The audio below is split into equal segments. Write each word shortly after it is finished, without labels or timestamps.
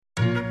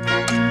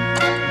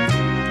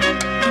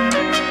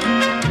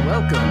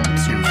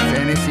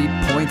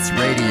Points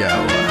Radio.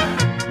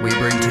 We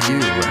bring to you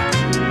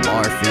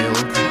Barfield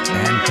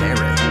and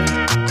Barrett.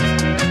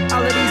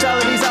 All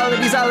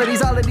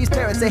of these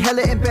parrots, they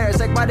hella embarrassed.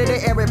 Like, why did they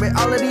air it with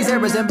all of these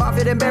errors? And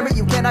Barfield and Barrett,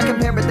 you cannot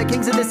compare it. The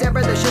kings of this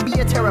era, there should be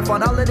a tariff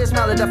on all of this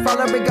knowledge. I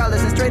follow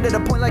regardless and straight to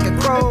the point like a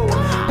crow.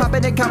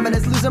 Popping in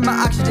confidence, losing my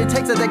oxygen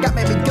takes it, that got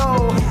made me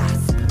go.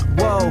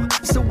 Whoa,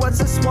 so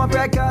what's a swamp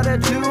rat gotta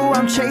do?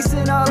 I'm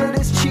chasing all of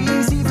this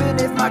cheese, even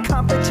if my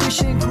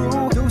competition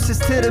grew. Deuces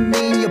to the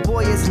mean, your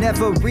boy is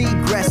never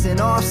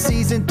regressing. Off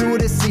season through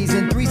the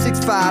season,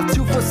 365,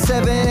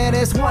 247, and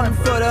it's one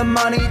for the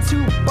money,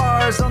 2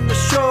 bars on the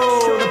show.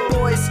 The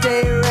boys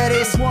stay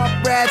ready,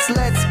 swamp rats,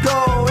 let's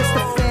go. It's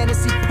the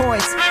fantasy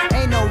points,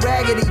 ain't no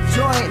raggedy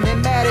joint. They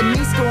mad at me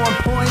scoring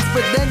points,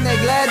 but then they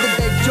glad that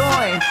they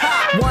joined.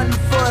 1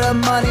 for the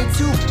money,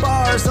 2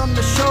 bars on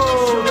the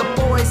show. The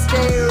boys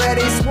stay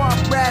ready,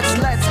 swamp rats,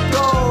 let's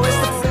go. It's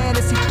the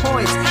fantasy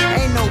points,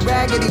 ain't no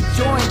raggedy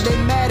joint. They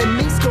mad at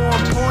me scoring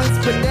points,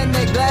 but then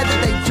they glad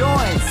that they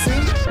joined. See?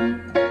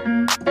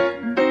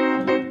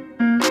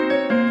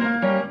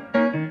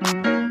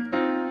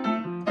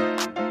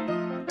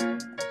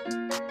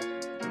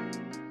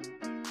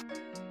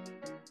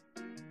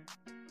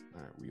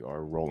 All right, we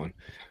are rolling.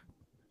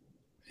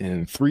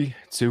 In 3,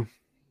 2.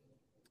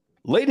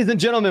 Ladies and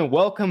gentlemen,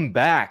 welcome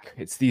back.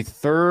 It's the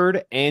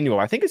third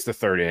annual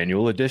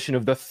edition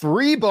of the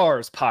 3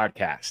 Bars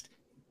podcast.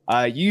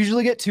 You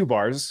usually get 2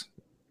 bars.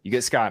 You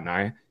get Scott and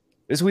I.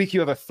 This week you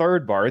have a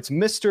third bar. It's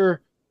Mr.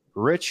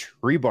 Rich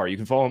Hribar. You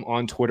can follow him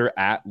on Twitter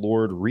at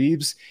Lord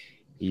Reeves.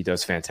 He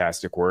does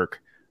fantastic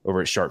work over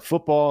at Sharp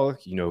Football.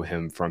 You know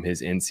him from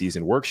his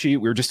in-season worksheet.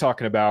 We were just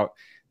talking about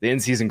the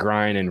in-season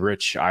grind, and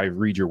Rich, I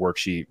read your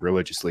worksheet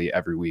religiously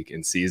every week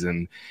in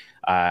season.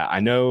 I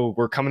know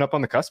we're coming up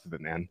on the cusp of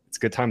it, man. It's a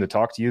good time to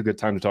talk to you, good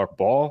time to talk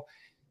ball.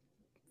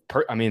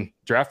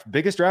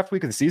 Biggest draft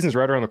week of the season is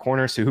right around the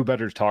corner, so who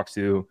better to talk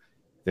to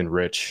than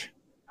Rich?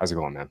 How's it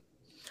going, man?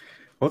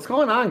 What's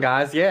going on,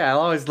 guys? Yeah, I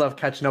always love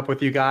catching up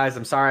with you guys.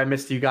 I'm sorry I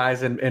missed you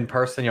guys in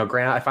person. You know,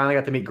 Graham, I finally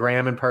got to meet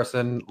Graham in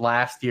person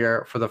last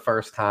year for the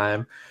first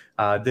time.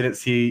 Didn't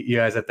see you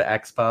guys at the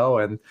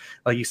expo, and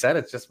like you said,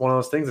 it's just one of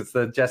those things. It's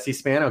the Jesse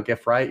Spano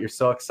gift, right? You're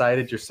so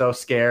excited, you're so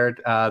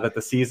scared that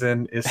the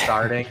season is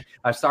starting.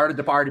 I've started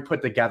to already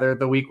put together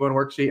the week 1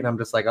 worksheet, and I'm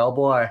just like, oh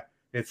boy,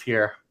 it's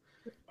here.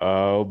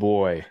 Oh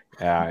boy,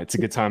 yeah, it's a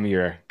good time of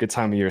year. Good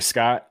time of year.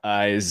 Scott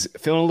is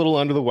feeling a little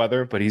under the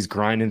weather, but he's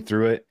grinding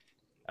through it.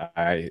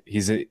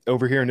 He's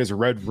over here in his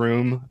red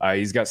room.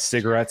 He's got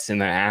cigarettes in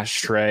the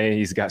ashtray.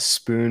 He's got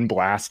spoon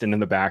blasting in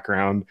the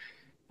background,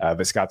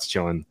 but Scott's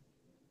chilling.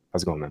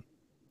 How's it going, man?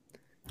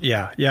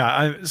 Yeah.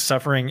 I'm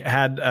suffering.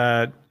 Had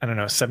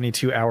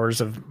 72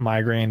 hours of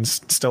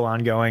migraines still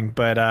ongoing,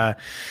 but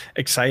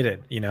excited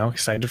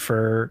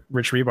for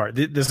Rich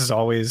Hribar. This is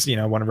always,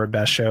 one of our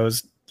best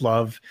shows.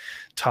 Love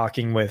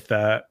talking with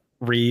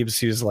Reeves,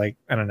 who's like,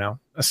 I don't know,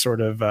 a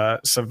sort of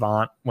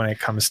savant when it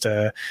comes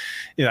to,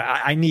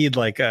 I need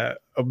like a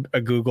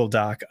Google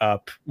Doc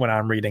up when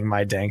I'm reading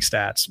my dank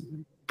stats,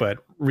 but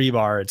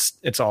Hribar,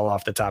 it's all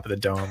off the top of the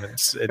dome.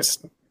 It's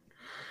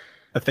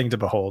a thing to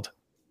behold.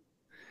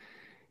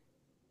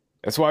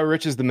 That's why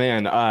Rich is the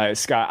man.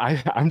 Scott,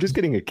 I'm just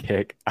getting a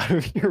kick out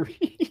of your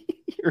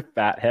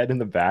fat head in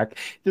the back.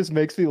 It just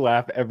makes me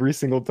laugh every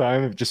single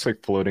time. It's just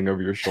like floating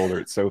over your shoulder.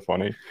 It's so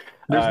funny.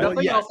 There's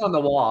nothing else on the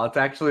wall. It's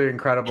actually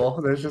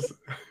incredible. There's just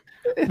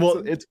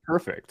it's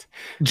perfect.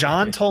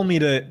 John told me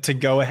to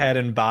go ahead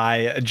and buy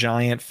a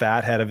giant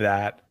fat head of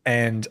that.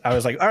 And I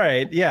was like, all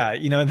right, yeah,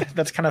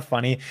 that's kind of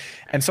funny.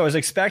 And so I was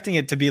expecting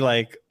it to be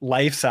like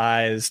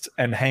life-sized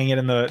and hang it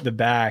in the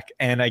back.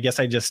 And I guess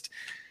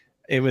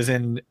it was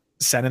in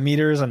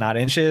centimeters and not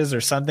inches or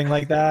something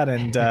like that.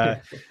 And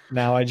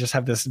now I just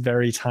have this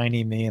very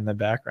tiny me in the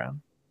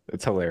background.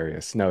 It's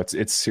hilarious. No,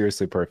 it's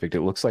seriously perfect.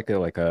 It looks like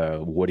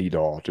a Woody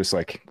doll, just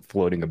like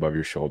floating above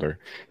your shoulder.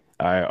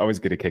 I always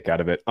get a kick out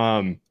of it.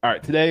 All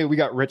right, today we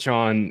got Rich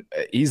on.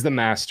 He's the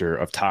master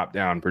of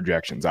top-down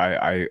projections.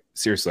 I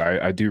seriously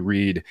do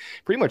read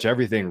pretty much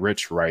everything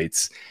Rich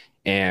writes,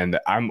 and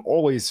I'm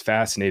always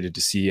fascinated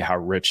to see how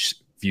Rich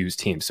views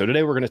teams. So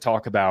today we're going to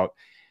talk about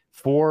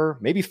 4,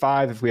 maybe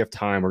 5 if we have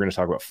time. We're going to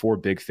talk about 4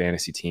 big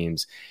fantasy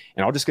teams,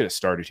 and I'll just get it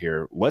started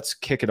here. Let's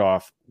kick it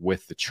off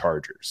with the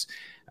Chargers.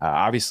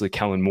 Obviously,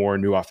 Kellen Moore,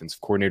 new offensive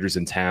coordinators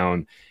in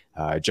town.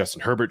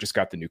 Justin Herbert just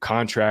got the new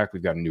contract.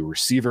 We've got a new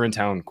receiver in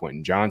town,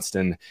 Quentin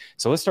Johnston.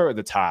 So let's start at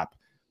the top.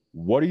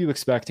 What are you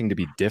expecting to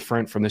be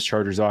different from this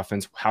Chargers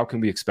offense? How can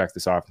we expect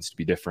this offense to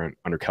be different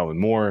under Kellen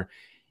Moore?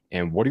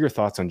 And what are your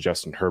thoughts on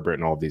Justin Herbert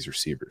and all of these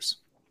receivers?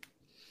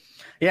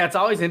 Yeah, it's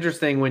always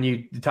interesting when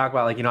you talk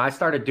about, I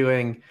started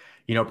doing,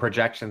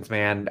 projections,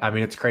 man. I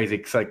mean, it's crazy.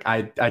 It's like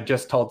I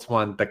just told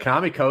someone the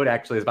Konami code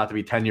actually is about to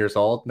be 10 years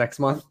old next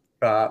month.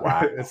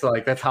 Wow. It's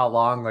like, that's how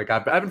long,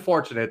 I've been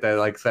fortunate that,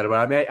 like I said,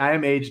 but I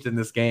am aged in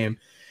this game.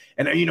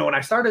 And, when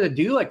I started to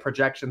do like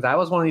projections, I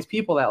was one of these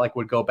people that like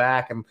would go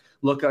back and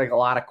look at like a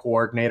lot of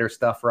coordinator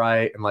stuff,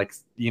 right? And like,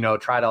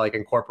 try to like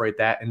incorporate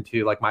that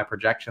into like my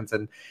projections.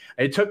 And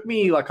it took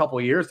me like a couple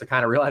of years to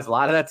kind of realize a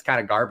lot of that's kind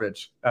of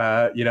garbage.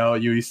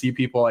 You see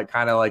people like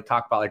kind of like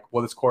talk about like,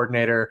 well, this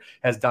coordinator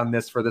has done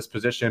this for this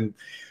position.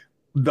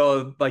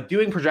 Though like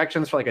doing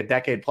projections for like a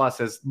decade plus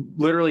has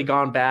literally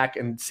gone back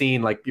and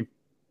seen like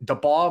the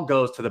ball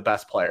goes to the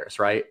best players,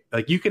 right?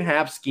 Like you can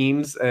have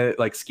schemes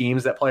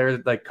that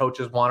players like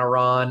coaches want to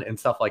run and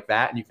stuff like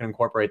that, and you can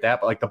incorporate that.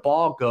 But like the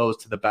ball goes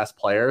to the best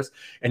players,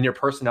 and your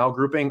personnel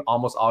grouping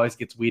almost always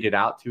gets weeded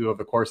out to over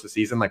the course of the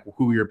season, like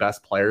who your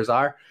best players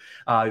are.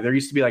 There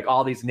used to be like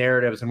all these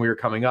narratives when we were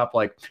coming up,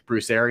 like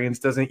Bruce Arians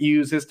doesn't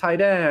use his tight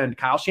end,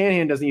 Kyle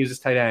Shanahan doesn't use his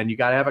tight end. You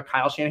got to have a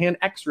Kyle Shanahan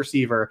X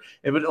receiver.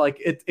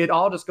 It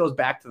all just goes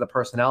back to the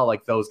personnel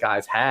like those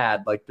guys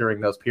had like during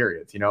those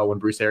periods. When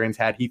Bruce Arians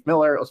had Heath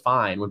Miller, was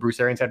fine. When Bruce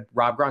Arians had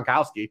Rob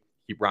Gronkowski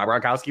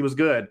was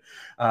good.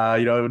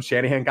 When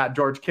Shanahan got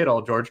George Kittle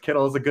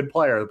is a good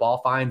player. The ball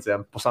finds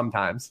him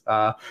sometimes,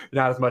 not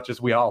as much as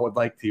we all would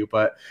like to.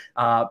 But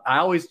I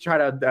always try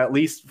to, at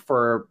least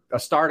for a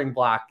starting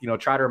block,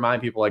 try to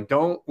remind people like,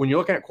 when you're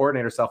looking at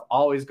coordinator stuff,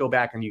 always go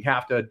back and you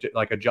have to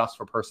like adjust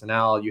for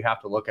personnel. You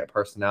have to look at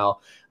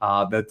personnel.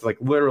 That's like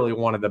literally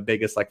one of the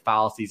biggest like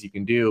fallacies you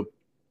can do.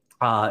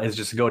 Is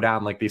just to go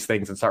down like these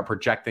things and start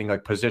projecting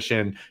like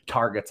position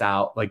targets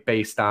out like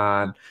based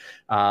on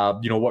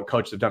what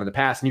coaches have done in the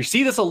past. And you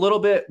see this a little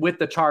bit with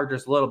the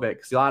Chargers a little bit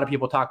because a lot of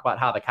people talk about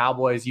how the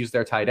Cowboys use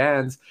their tight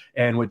ends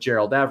and with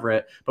Gerald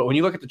Everett. But when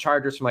you look at the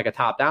Chargers from like a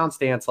top down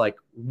stance, like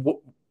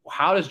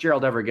how does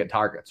Gerald Everett get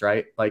targets,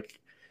 right? Like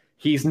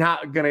he's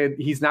not gonna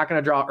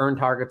earn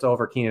targets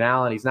over Keenan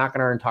Allen. He's not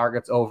gonna earn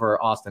targets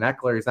over Austin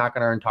Eckler. He's not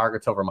gonna earn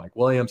targets over Mike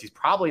Williams. He's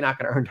probably not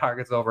gonna earn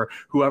targets over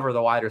whoever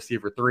the wide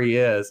receiver 3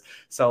 is.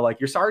 So like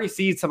you're starting to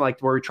see some like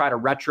where we try to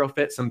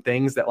retrofit some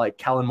things that like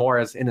Kellen Moore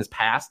has in his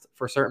past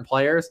for certain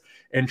players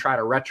and try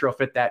to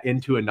retrofit that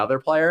into another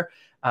player.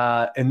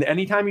 And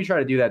anytime you try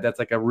to do that, that's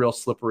like a real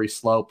slippery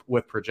slope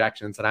with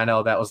projections. And I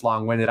know that was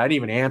long-winded. I didn't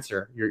even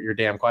answer your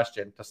damn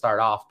question to start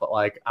off, but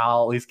like,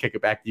 I'll at least kick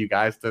it back to you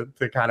guys to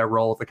kind of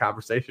roll with the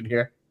conversation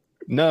here.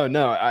 No,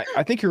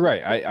 I think you're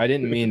right. I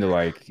didn't mean to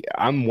like,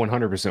 I'm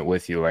 100%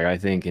 with you. Like, I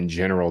think in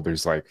general,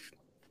 there's like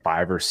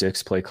 5 or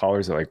 6 play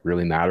callers that like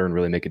really matter and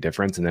really make a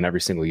difference. And then every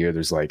single year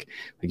there's like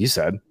you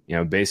said,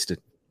 based in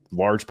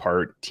large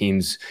part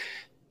teams,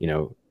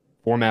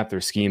 format their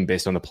scheme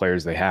based on the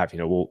players they have.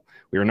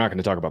 We were not going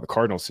to talk about the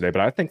Cardinals today,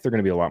 but I think they're going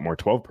to be a lot more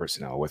 12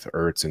 personnel with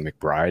Ertz and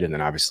McBride, and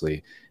then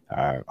obviously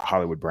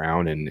Hollywood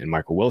Brown and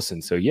Michael Wilson.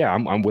 So yeah,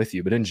 I'm with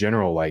you. But in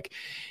general, like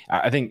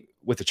I think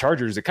with the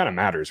Chargers, it kind of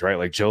matters, right?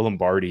 Like Joe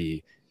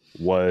Lombardi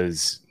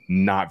was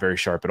not very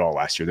sharp at all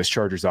last year. This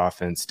Chargers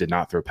offense did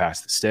not throw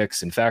past the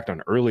sticks. In fact,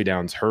 on early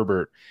downs,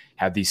 Herbert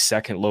had the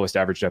second lowest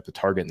average depth of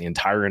target in the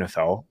entire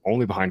NFL,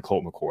 only behind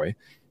Colt McCoy.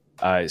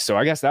 So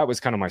I guess that was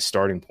kind of my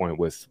starting point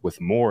with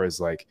Moore is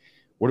like,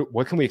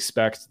 what can we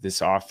expect this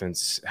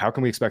offense? How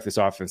can we expect this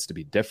offense to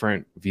be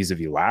different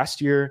vis-a-vis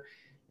last year?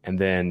 And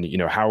then,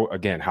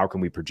 how can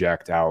we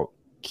project out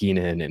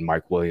Keenan and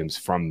Mike Williams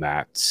from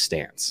that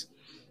stance?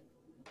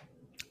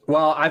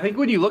 Well, I think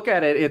when you look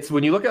at it, it's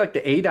when you look at like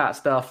the ADOT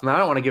stuff, and I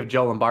don't want to give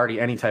Joe Lombardi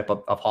any type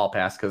of hall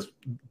pass because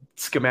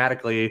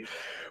schematically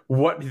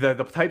what the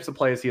types of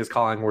plays he is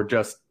calling were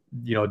just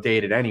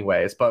dated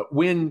anyways. But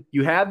when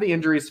you have the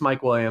injuries to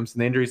Mike Williams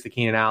and the injuries to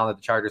Keenan Allen that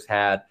the Chargers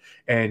had,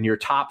 and your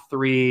top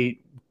 3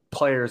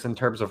 players in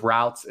terms of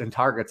routes and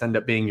targets end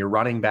up being your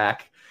running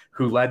back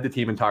who led the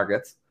team in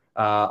targets,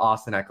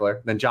 Austin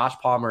Eckler, then Josh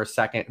Palmer is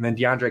second, and then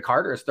DeAndre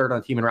Carter is third on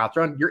the team in routes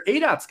run, your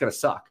ADOT's going to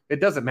suck. It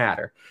doesn't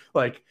matter.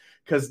 Like,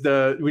 because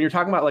when you're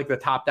talking about like the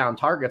top down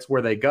targets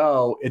where they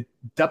go,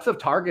 depth of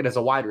target is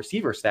a wide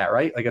receiver stat,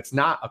 right? Like it's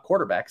not a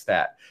quarterback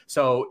stat.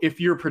 So if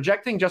you're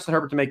projecting Justin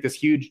Herbert to make this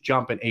huge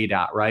jump in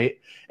ADOT, right?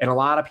 And a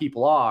lot of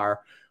people are,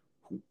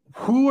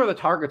 who are the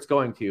targets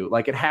going to?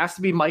 Like it has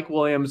to be Mike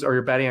Williams or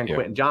you're betting on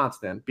Quentin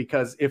Johnston,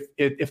 because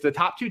if the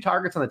top 2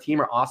 targets on the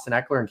team are Austin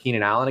Eckler and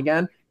Keenan Allen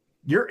again,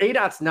 your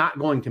ADOT's not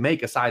going to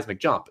make a seismic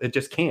jump. It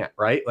just can't,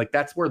 right? Like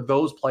that's where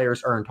those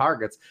players earn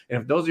targets.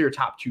 And if those are your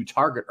top 2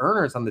 target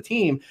earners on the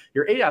team,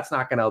 your ADOT's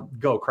not going to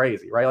go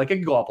crazy, right? Like it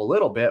can go up a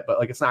little bit, but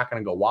like it's not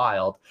going to go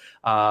wild.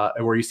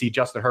 Where you see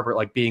Justin Herbert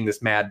like being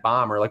this mad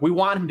bomber. Like we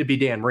want him to be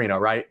Dan Marino,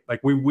 right?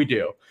 Like we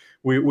do.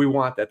 We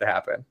want that to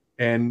happen.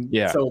 And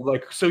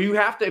so you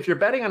have to, if you're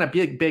betting on a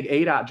big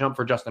ADOT jump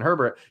for Justin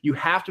Herbert, you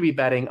have to be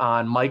betting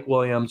on Mike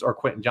Williams or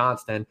Quentin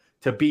Johnston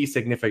to be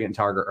significant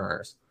target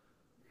earners.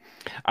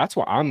 That's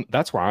where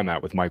I'm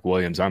at with Mike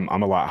Williams. I'm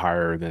a lot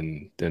higher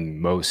than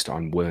most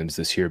on Williams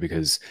this year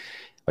because,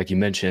 like you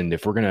mentioned,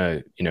 if we're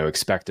gonna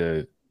expect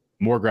a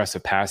more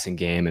aggressive passing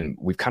game, and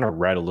we've kind of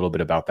read a little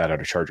bit about that out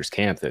of Chargers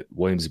camp that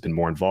Williams has been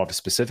more involved,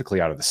 specifically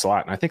out of the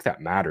slot, and I think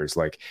that matters.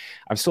 Like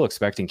I'm still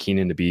expecting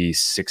Keenan to be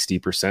 60%,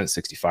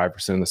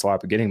 65% in the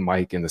slot, but getting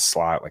Mike in the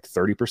slot like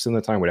 30% of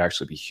the time would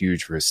actually be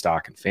huge for his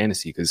stock and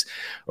fantasy because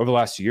over the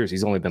last 2 years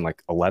he's only been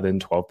like 11,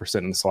 12%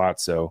 in the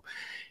slot. So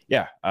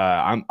Yeah,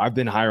 I've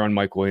been higher on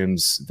Mike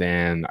Williams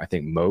than I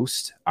think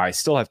most. I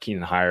still have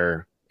Keenan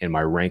higher in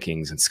my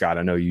rankings. And Scott,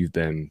 I know you've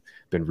been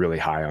really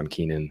high on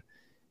Keenan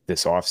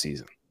this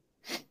offseason.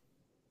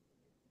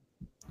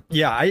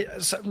 Yeah,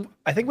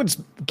 I think what's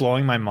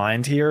blowing my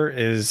mind here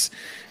is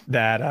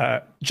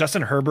that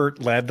Justin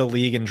Herbert led the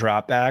league in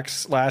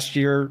dropbacks last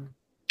year.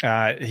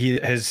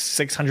 His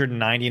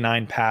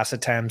 699 pass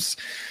attempts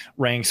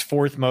ranks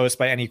fourth most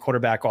by any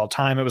quarterback all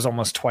time. It was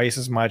almost twice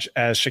as much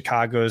as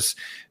Chicago's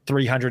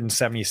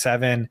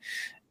 377.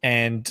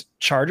 And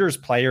Chargers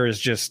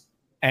players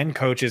and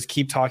coaches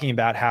keep talking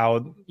about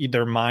how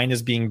their mind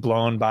is being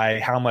blown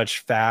by how much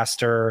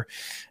faster,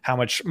 how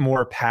much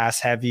more pass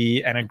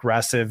heavy and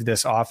aggressive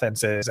this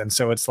offense is. And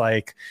so it's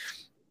like,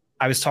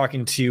 I was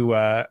talking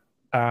to,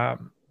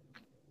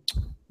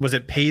 was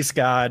it Pace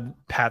God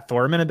Pat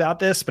Thorman about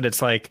this? But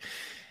it's like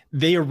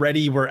they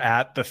already were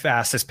at the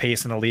fastest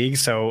pace in the league.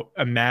 So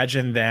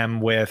imagine them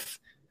with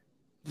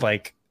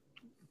like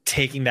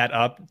taking that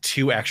up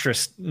 2 extra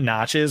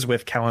notches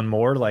with Kellen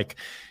Moore. Like,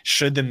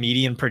 should the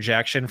median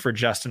projection for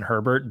Justin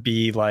Herbert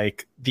be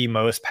like the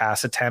most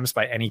pass attempts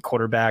by any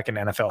quarterback in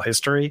NFL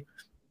history?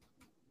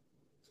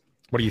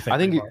 What do you think? I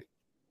think,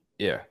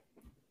 yeah.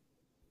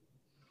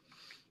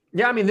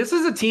 Yeah, I mean, this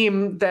is a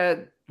team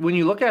that when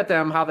you look at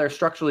them, how they're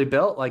structurally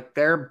built, like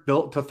they're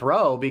built to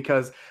throw,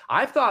 because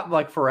I've thought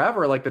like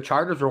forever, like the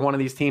Chargers were one of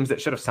these teams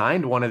that should have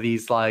signed one of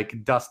these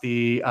like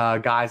dusty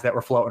guys that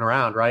were floating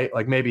around, right?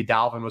 Like maybe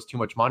Dalvin was too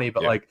much money,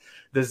 but like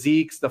the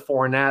Zekes, the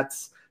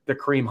Fournettes, the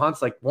Kareem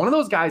Hunts, like one of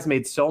those guys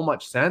made so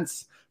much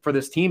sense for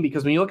this team,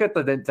 because when you look at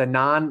the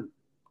non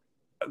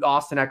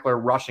Austin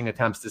Eckler rushing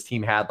attempts this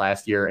team had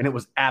last year, and it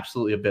was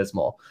absolutely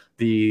abysmal.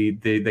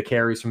 The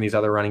carries from these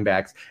other running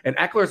backs, and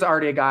Eckler's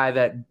already a guy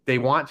that they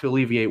want to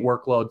alleviate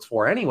workloads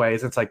for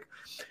anyways. It's like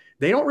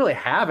they don't really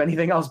have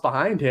anything else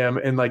behind him,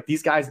 and like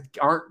these guys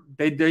aren't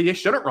they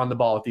shouldn't run the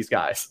ball with these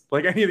guys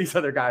like any of these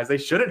other guys. They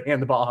shouldn't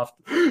hand the ball off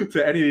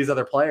to any of these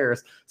other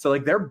players. So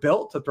like they're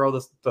built to throw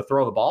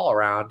the ball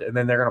around, and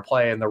then they're going to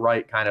play in the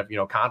right kind of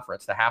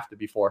conference to have to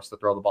be forced to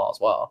throw the ball as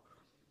well.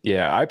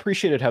 Yeah, I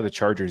appreciated how the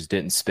Chargers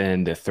didn't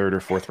spend waste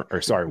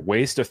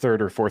a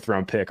third or fourth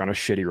round pick on a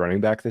shitty running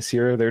back this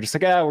year. They're just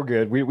like, we're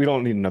good. We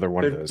don't need another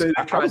one of those. They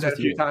tried that a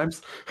few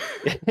times.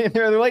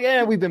 they're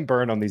like, we've been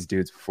burned on these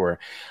dudes before.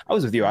 I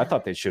was with you. I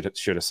thought they should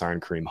have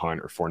signed Kareem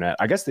Hunt or Fournette.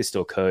 I guess they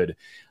still could.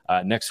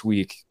 Next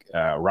week,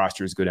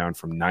 rosters go down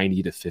from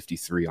 90 to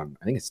 53 on,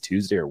 I think it's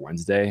Tuesday or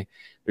Wednesday.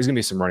 There's going to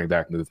be some running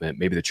back movement.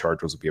 Maybe the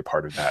Chargers will be a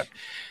part of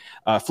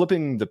that.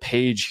 Flipping the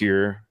page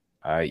here,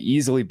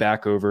 easily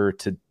back over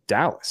to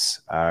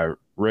Dallas.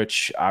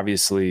 Rich,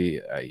 obviously,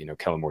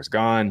 Kellen Moore's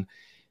gone.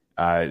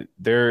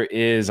 There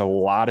is a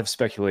lot of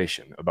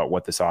speculation about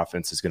what this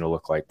offense is going to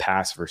look like,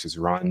 pass versus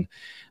run.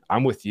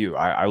 I'm with you.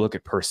 I look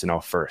at personnel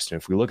first. And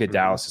if we look at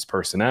Dallas's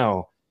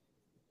personnel,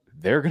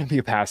 they're going to be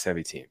a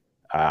pass-heavy team.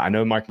 I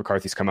know Mike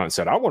McCarthy's come out and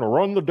said, I want to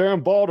run the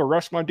damn ball to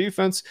rush my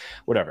defense.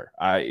 Whatever.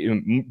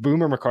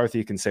 Boomer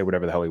McCarthy can say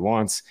whatever the hell he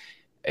wants.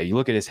 You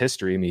look at his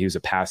history. I mean, he was a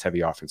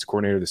pass-heavy offense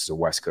coordinator. This is a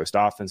West Coast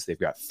offense. They've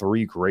got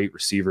 3 great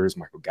receivers.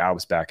 Michael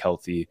Gallup's back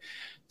healthy.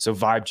 So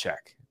vibe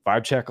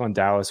check on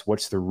Dallas.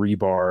 What's the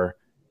rebar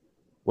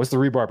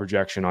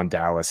projection on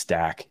Dallas,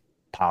 Dak,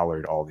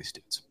 Pollard, all these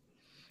dudes?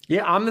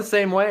 Yeah, I'm the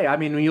same way. I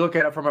mean, when you look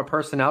at it from a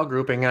personnel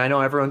grouping, and I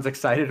know everyone's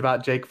excited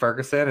about Jake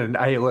Ferguson,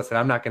 and listen,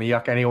 I'm not going to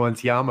yuck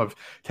anyone's yum of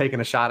taking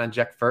a shot on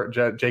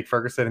Jake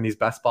Ferguson in these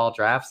best ball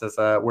drafts as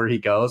where he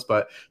goes,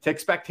 but to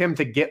expect him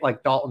to get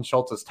like Dalton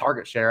Schultz's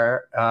target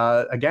share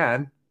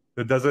again,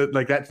 that doesn't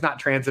like that's not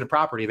transitive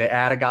property. They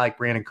add a guy like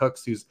Brandon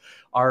Cooks, who's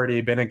already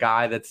been a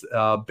guy that's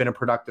been a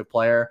productive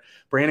player.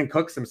 Brandon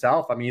Cooks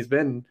himself, I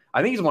mean,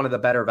 I think he's one of the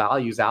better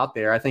values out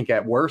there. I think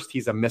at worst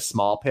he's a miss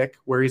small pick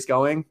where he's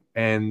going,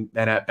 and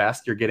at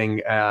best you're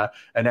getting an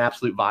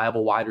absolute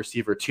viable wide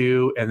receiver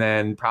 2, and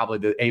then probably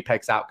the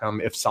apex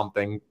outcome if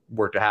something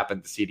were to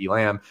happen to CeeDee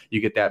Lamb,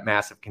 you get that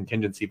massive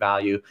contingency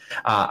value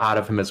out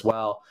of him as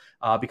well.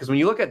 Because when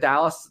you look at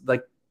Dallas,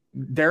 like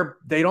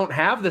they don't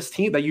have this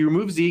team that you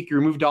remove Zeke, you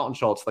remove Dalton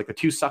Schultz, like the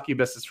 2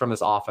 succubuses from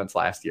this offense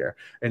last year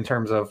in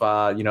terms of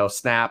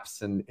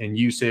snaps and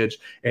usage,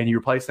 and you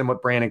replace them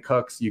with Brandon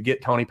Cooks. You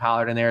get Tony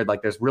Pollard in there.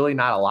 Like there's really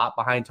not a lot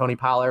behind Tony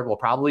Pollard. We'll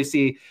probably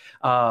see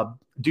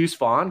Deuce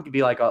Vaughn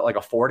be like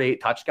a 4 to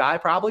 8 touch guy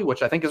probably,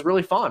 which I think is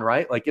really fun,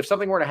 right? Like if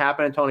something were to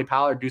happen to Tony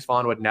Pollard, Deuce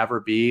Vaughn would never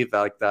be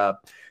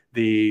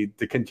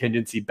the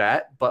contingency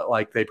bet, but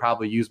like they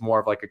probably use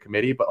more of like a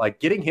committee, but like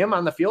getting him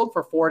on the field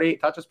for 4 to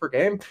 8 touches per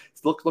game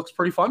looks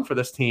pretty fun for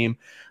this team.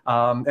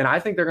 And I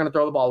think they're going to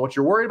throw the ball. What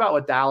you're worried about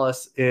with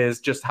Dallas is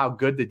just how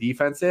good the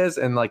defense is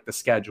and like the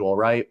schedule,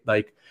 right?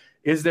 Like,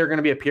 is there going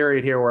to be a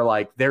period here where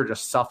like they're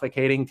just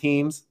suffocating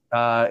teams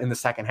in the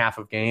second half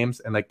of games,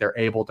 and like they're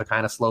able to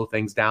kind of slow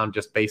things down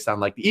just based on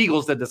like the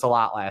Eagles did this a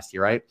lot last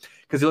year, right?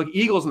 Because you look,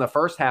 Eagles in the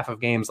first half of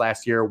games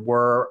last year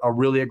were a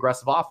really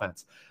aggressive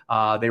offense.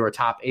 They were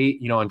top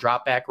 8, in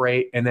drop back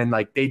rate. And then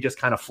like they just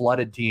kind of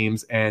flooded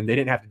teams and they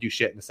didn't have to do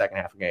shit in the second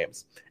half of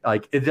games.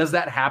 Like, does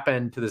that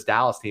happen to this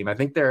Dallas team? I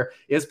think there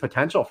is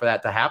potential for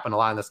that to happen a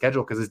lot in the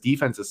schedule because his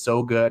defense is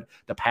so good.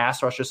 The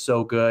pass rush is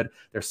so good.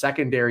 Their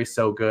secondary is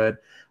so good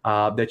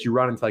that you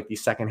run into like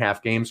these second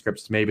half game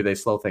scripts. Maybe they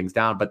slow things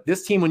down. But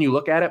this team, when you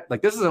look at it,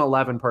 like this is an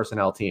 11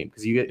 personnel team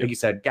because like you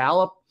said,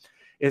 Gallup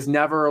is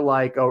never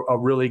like a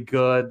really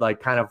good,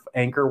 like kind of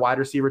anchor wide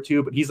receiver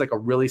 2, but he's like a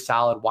really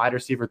solid wide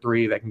receiver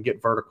 3 that can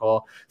get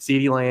vertical.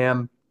 CeeDee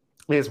Lamb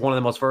is one of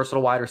the most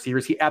versatile wide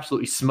receivers. He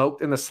absolutely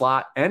smoked in the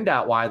slot and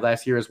out wide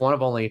last year as one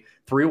of only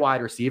 3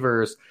 wide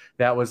receivers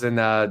that was in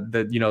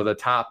the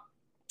top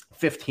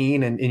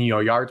 15 in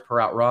yards per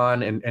out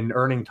run and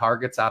earning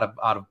targets out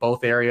of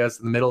both areas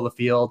in the middle of the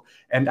field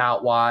and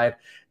out wide.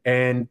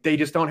 And they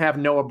just don't have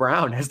Noah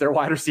Brown as their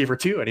wide receiver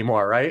 2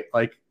 anymore, right?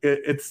 Like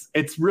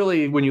it's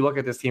really, when you look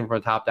at this team from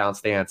a top-down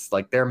stance,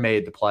 like they're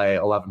made to play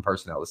 11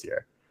 personnel this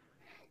year.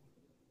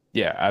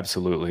 Yeah,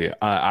 absolutely.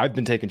 I've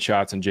been taking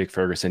shots on Jake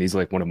Ferguson. He's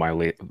like one of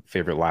my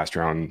favorite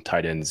last-round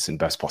tight ends in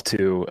best ball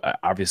too.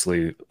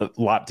 Obviously, a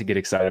lot to get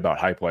excited about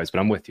hype-wise, but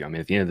I'm with you. I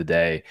mean, at the end of the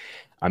day,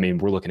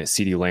 we're looking at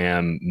CeeDee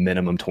Lamb,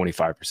 minimum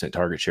 25%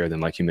 target share. Then,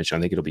 like you mentioned,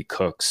 I think it'll be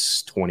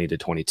Cooks 20 to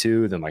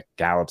 22. Then, like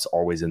Gallup's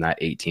always in that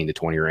 18 to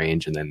 20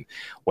 range. And then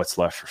what's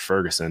left for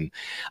Ferguson?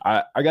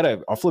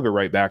 I'll flip it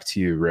right back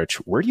to you, Rich.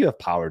 Where do you have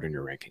Pollard in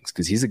your rankings?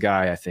 Because he's a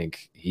guy, I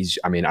think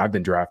I've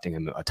been drafting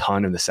him a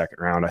ton in the second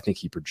round. I think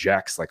he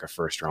projects like a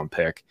first round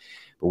pick.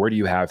 But where do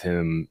you have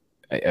him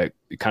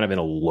kind of in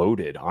a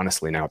loaded,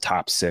 honestly, now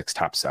top 6,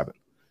 top 7?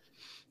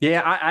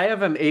 Yeah, I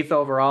have him 8th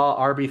overall,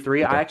 RB3.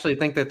 Okay. I actually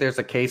think that there's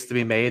a case to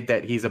be made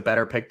that he's a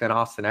better pick than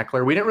Austin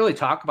Eckler. We didn't really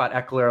talk about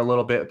Eckler a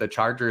little bit with the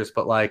Chargers,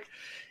 but like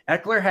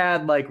Eckler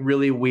had like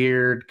really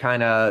weird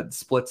kind of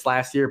splits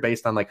last year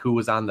based on like who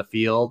was on the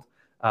field,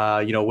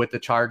 with the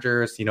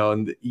Chargers,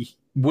 and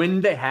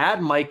when they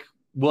had Mike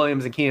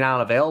Williams and Keenan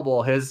Allen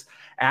available, his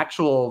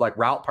actual like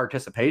route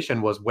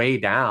participation was way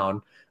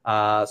down.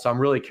 So I'm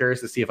really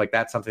curious to see if like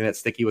that's something that's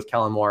sticky with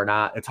Kellen Moore or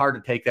not. It's hard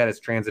to take that as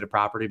transitive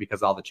property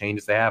because of all the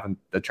changes they have, and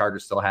the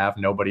Chargers still have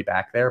nobody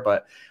back there.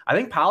 But I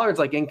think Pollard's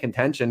like in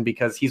contention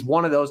because he's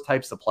one of those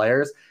types of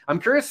players. I'm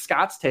curious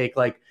Scott's take.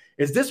 Like,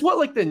 is this what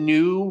like the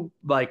new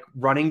like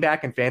running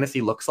back in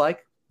fantasy looks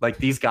like? Like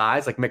these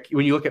guys, like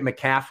when you look at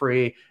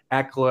McCaffrey,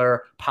 Eckler,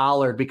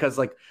 Pollard, because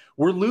like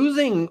we're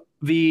losing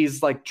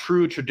these like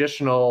true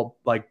traditional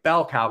like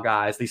bell cow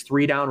guys, these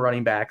 3-down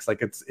running backs.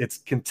 Like it's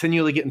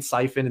continually getting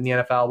siphoned in the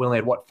NFL. We only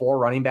had 4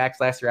 running backs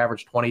last year,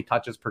 averaged 20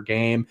 touches per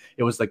game.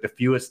 It was like the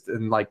fewest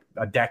in like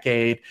a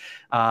decade.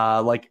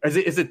 Like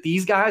is it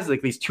these guys,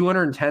 like these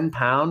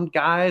 210-pound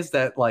guys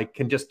that like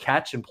can just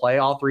catch and play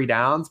all 3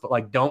 downs, but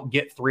like don't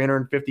get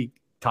 350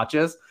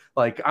 touches?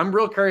 Like I'm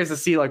real curious to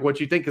see like what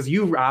you think, because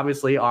you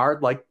obviously are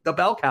like the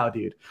bell cow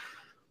dude.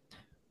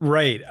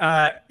 Right.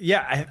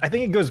 Yeah, I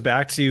think it goes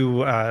back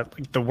to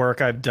the work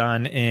I've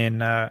done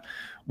in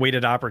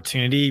weighted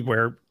opportunity,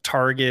 where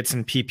targets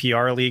and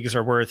PPR leagues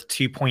are worth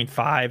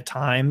 2.5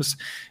 times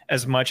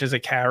as much as a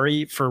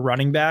carry for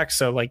running back.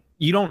 So like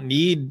you don't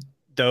need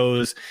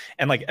those.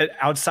 And like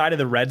outside of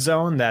the red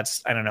zone,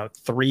 that's,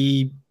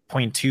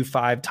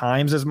 3.25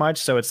 times as much.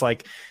 So it's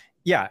like,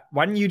 yeah,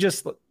 why don't you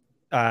just,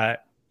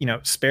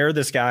 spare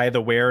this guy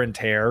the wear and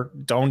tear?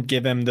 Don't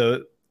give him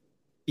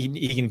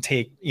he can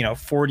take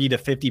 40 to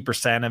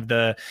 50% of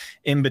the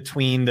in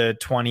between the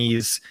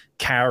 20s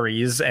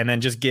carries, and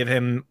then just give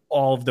him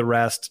all of the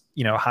rest,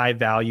 high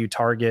value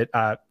target,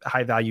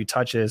 high value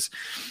touches.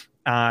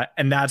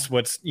 And that's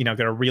what's, going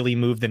to really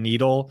move the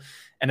needle.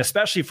 And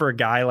especially for a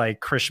guy like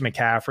Christian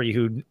McCaffrey,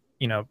 who,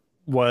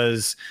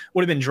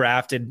 would have been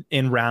drafted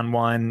in round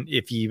 1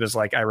 if he was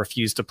like, I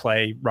refuse to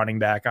play running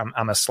back.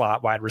 I'm a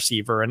slot wide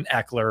receiver. And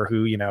Eckler,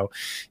 who,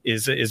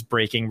 is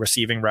breaking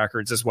receiving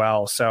records as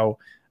well. So,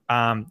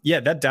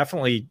 that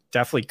definitely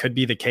could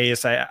be the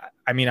case.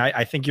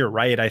 I think you're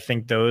right. I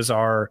think those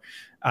are,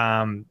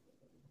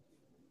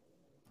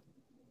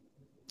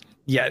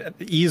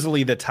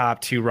 easily the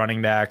top 2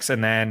 running backs.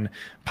 And then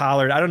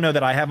Pollard, I don't know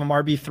that I have him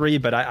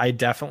RB3, but I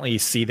definitely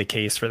see the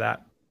case for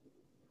that.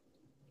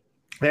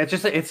 Yeah,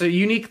 it's a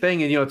unique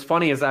thing. And, it's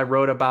funny, as I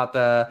wrote about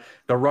the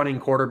running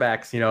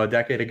quarterbacks, a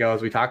decade ago,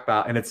 as we talked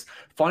about, and it's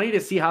funny to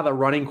see how the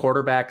running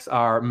quarterbacks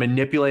are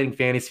manipulating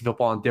fantasy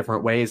football in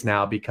different ways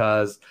now,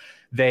 because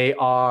they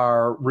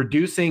are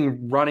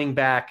reducing running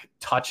back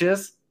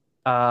touches,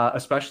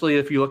 especially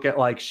if you look at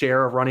like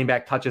share of running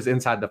back touches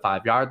inside the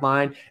 5-yard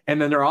line.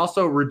 And then they're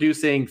also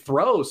reducing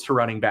throws to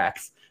running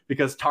backs,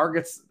 because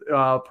targets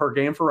per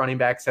game for running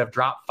backs have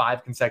dropped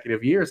 5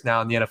 consecutive years now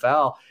in the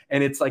NFL.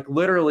 And it's like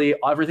literally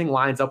everything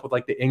lines up with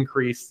like the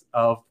increase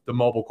of the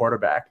mobile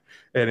quarterback.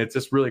 And it's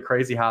just really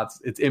crazy how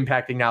it's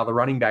impacting now the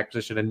running back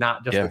position and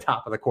not just the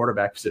top of the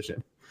quarterback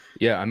position.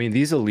 Yeah,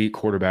 these elite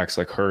quarterbacks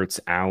like Hurts,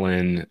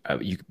 Allen,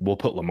 we'll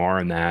put Lamar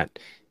in that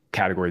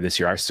category this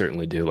year. I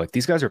certainly do. Like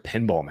these guys are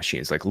pinball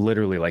machines. Like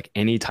literally, like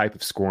any type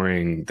of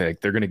scoring, they're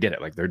going to get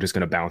it. Like they're just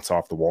going to bounce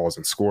off the walls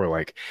and score.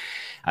 Like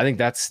I think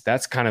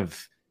that's kind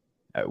of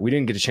we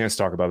didn't get a chance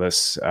to talk about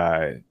this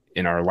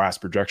in our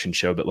last projection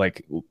show, but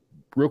like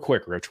real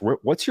quick, Rich,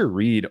 what's your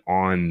read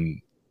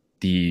on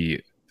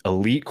the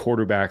elite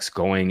quarterbacks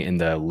going in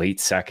the late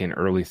second,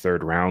 early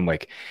third round?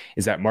 Like,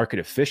 is that market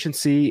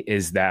efficiency?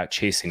 Is that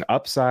chasing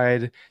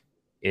upside?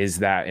 Is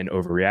that an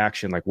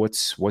overreaction? Like,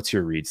 what's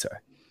your read say?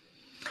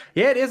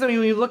 Yeah, it is. I mean,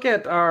 when you look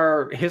at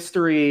our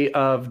history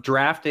of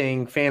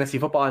drafting fantasy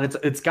football, and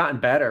it's gotten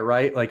better,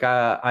 right? Like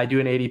I do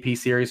an ADP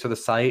series for the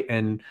site,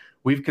 and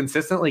we've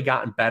consistently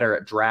gotten better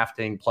at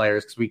drafting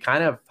players because we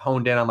kind of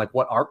honed in on like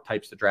what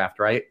archetypes to draft,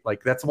 right?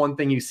 Like that's one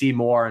thing you see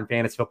more in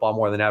fantasy football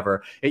more than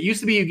ever. It used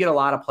to be you get a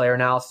lot of player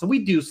analysis, and we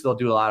do still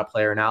do a lot of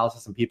player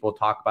analysis, and people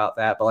talk about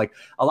that. But like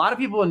a lot of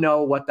people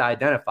know what to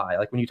identify.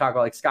 Like when you talk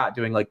about like Scott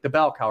doing like the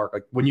bell cow work,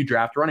 like when you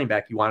draft a running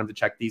back, you want him to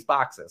check these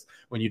boxes.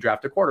 When you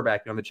draft a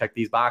quarterback, you want him to check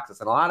these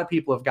boxes. And a lot of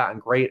people have gotten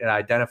great at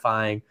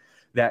identifying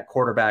that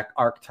quarterback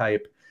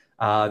archetype.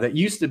 That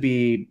used to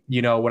be,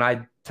 when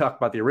I talk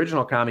about the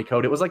original Konami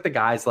code, it was like the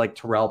guys like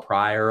Terrell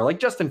Pryor or like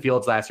Justin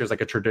Fields last year is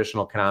like a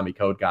traditional Konami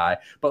code guy.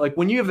 But like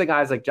when you have the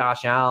guys like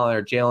Josh Allen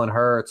or Jalen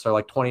Hurts or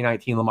like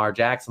 2019 Lamar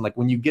Jackson, like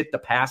when you get the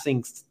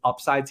passing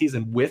upside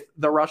season with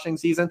the rushing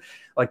season,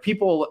 like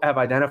people have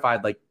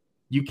identified like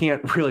you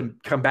can't really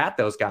combat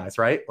those guys,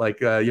 right? Like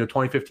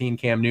 2015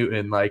 Cam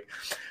Newton, like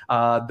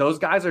those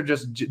guys are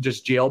just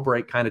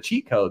jailbreak kind of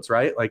cheat codes,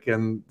 right? Like,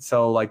 and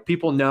so like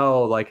people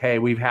know like, hey,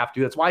 we have to.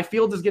 That's why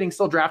Fields is getting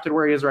still drafted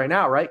where he is right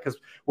now, right? Because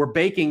we're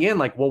baking in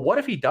like, well, what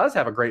if he does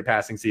have a great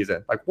passing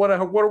season? Like, what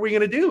are we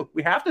going to do?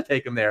 We have to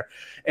take him there.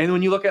 And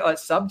when you look at like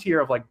sub tier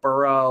of like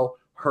Burrow,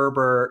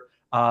 Herbert,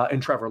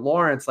 and Trevor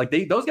Lawrence, like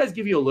those guys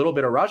give you a little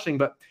bit of rushing,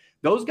 but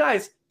those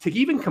guys to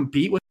even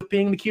compete with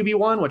being the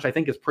QB1, which I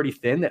think is pretty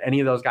thin that any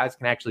of those guys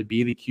can actually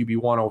be the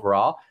QB1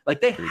 overall. Like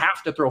they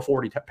have to throw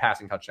 40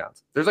 passing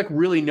touchdowns. There's like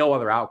really no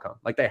other outcome.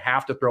 Like they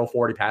have to throw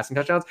 40 passing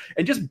touchdowns,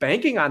 and just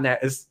banking on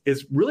that is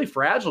really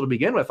fragile to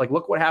begin with. Like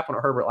look what happened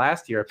to Herbert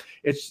last year.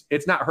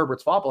 It's not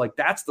Herbert's fault, but like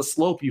that's the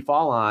slope you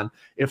fall on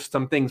if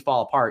some things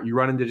fall apart. You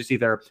run into just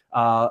either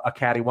a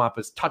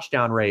cattywampus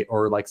touchdown rate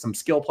or like some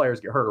skill players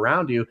get hurt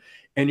around you.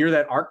 And you're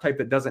that archetype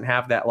that doesn't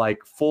have that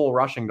like full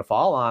rushing to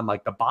fall on,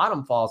 like the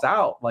bottom falls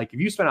out. Like if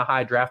you spent a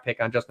high draft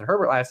pick on Justin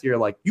Herbert last year,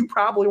 like you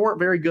probably weren't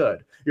very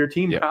good. Your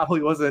team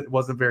probably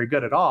wasn't very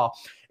good at all.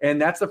 And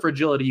that's the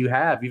fragility you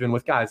have even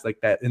with guys like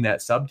that in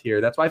that sub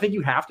tier. That's why I think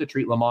you have to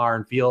treat Lamar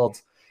and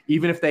Fields,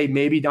 even if they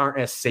maybe aren't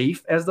as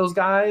safe as those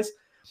guys,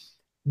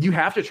 you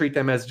have to treat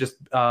them as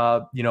just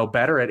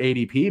better at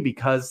ADP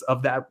because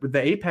of that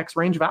the apex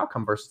range of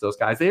outcome versus those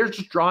guys. They are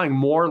just drawing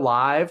more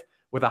live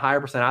with a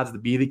higher percent odds to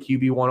be the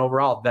QB1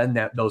 overall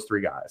than those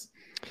three guys.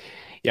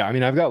 Yeah, I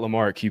mean, I've got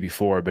Lamar at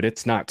QB4, but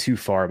it's not too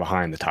far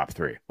behind the top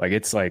three. Like,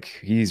 it's like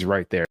he's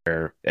right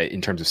there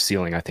in terms of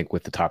ceiling, I think,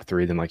 with the top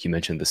three. Then, like you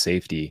mentioned, the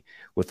safety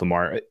with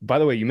Lamar. By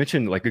the way, you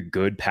mentioned like a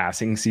good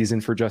passing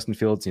season for Justin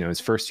Fields. His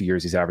first 2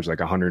 years, he's averaged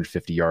like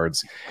 150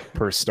 yards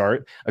per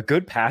start. A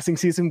good passing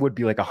season would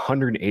be like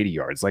 180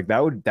 yards. Like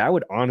that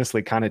would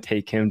honestly kind of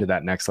take him to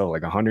that next level,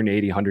 like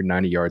 180,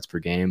 190 yards per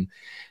game.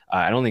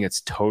 I don't think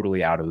it's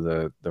totally out of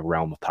the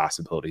realm of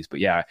possibilities,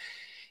 but yeah,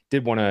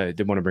 did want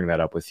to bring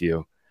that up with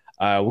you.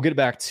 We'll get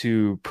back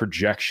to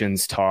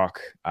projections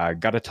talk.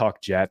 Got to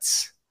talk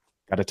Jets.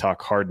 Got to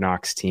talk Hard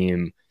Knocks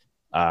team.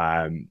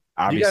 Obviously,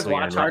 you guys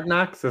watch Hard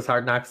Knocks? Is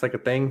Hard Knocks like a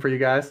thing for you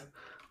guys?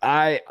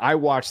 I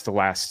watched the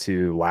last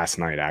two last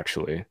night.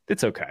 Actually,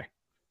 it's okay.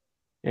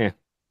 Yeah,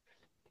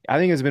 I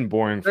think it's been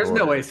boring. There's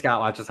no way Scott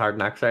watches Hard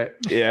Knocks, right?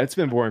 Yeah, it's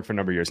been boring for a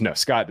number of years. No,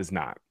 Scott does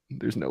not.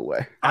 There's no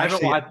way. I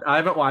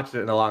haven't watched it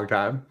in a long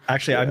time.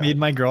 Actually, I made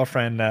my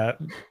girlfriend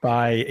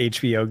buy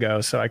HBO Go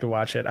so I could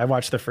watch it. I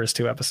watched the first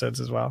 2 episodes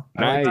as well.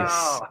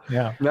 Nice.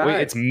 Yeah. Nice. Wait,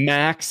 it's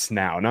Max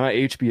now, not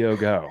HBO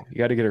Go. You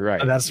got to get it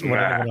right. That's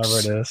whatever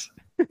it is.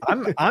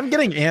 I'm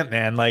getting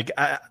Ant-Man.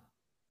 I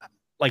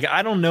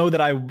don't know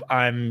that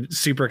I'm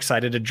super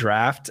excited to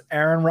draft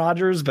Aaron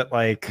Rodgers, but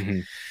I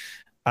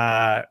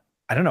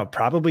don't know.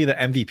 Probably the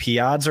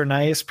MVP odds are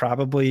nice.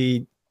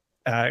 Probably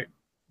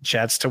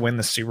Jets to win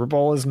the Super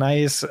Bowl is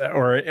nice,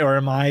 or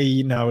am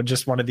I,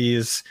 just one of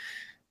these,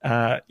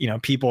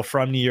 people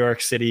from New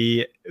York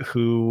City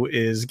who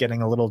is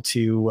getting a little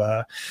too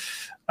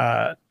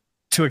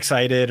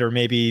excited, or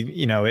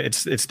maybe,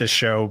 it's the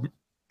show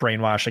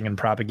brainwashing and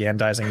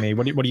propagandizing me.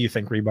 What do you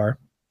think, Hribar?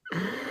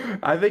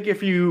 I think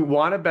if you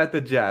want to bet the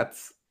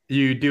Jets,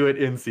 you do it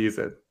in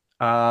season.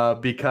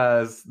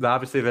 Because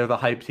obviously they're the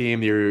hype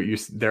team.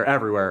 They're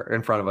everywhere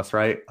in front of us,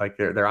 right? Like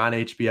they're on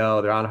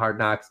HBO, they're on Hard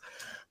Knocks.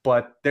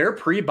 But their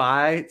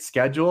pre-buy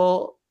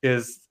schedule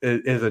is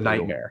a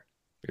nightmare.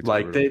 It's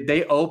like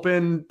they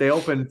open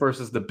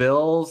versus the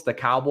Bills, the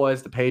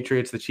Cowboys, the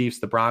Patriots, the Chiefs,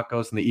 the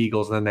Broncos, and the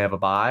Eagles, and then they have a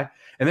bye.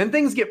 And then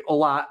things get a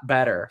lot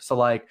better. So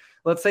like,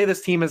 let's say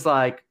this team is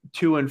like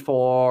 2-4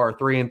 or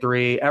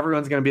 3-3.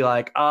 Everyone's going to be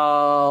like,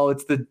 oh,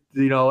 it's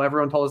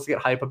everyone told us to get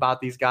hype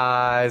about these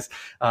guys.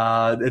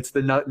 It's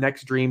the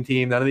next dream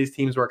team. None of these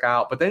teams work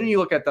out. But then you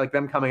look at like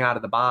them coming out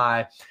of the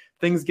bye,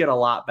 things get a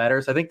lot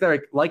better. So I think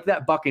they're like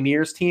that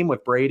Buccaneers team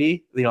with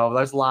Brady. You know,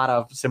 there's a lot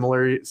of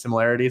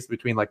similarities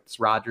between like this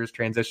Rodgers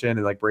transition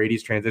and like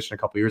Brady's transition a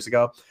couple years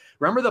ago.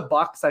 Remember the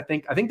Bucs? I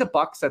think the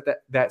Bucs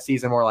at that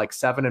season were like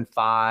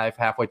 7-5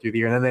 halfway through the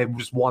year, and then they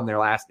just won their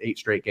last 8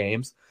 straight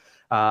games.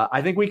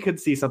 I think we could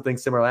see something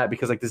similar to that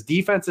because like this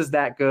defense is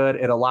that good.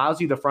 It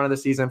allows you the front of the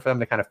season for them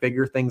to kind of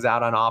figure things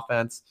out on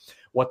offense,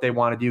 what they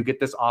want to do,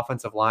 get this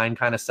offensive line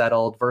kind of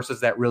settled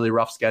versus that really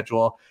rough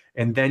schedule.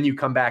 And then you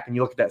come back and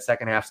you look at that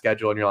second half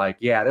schedule and you're like,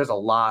 yeah, there's a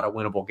lot of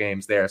winnable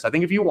games there. So I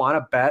think if you want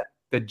to bet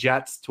the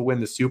Jets to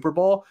win the Super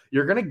Bowl,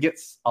 you're going to get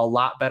a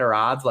lot better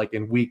odds like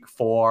in week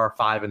 4,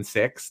 5, and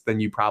 6 than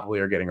you probably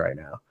are getting right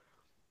now.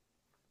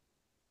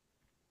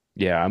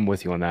 Yeah, I'm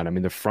with you on that. I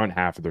mean, the front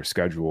half of their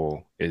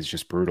schedule is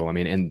just brutal. I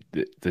mean, and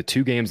the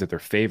 2 games that they're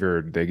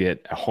favored, they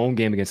get a home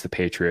game against the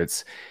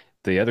Patriots.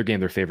 The other game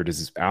they're favored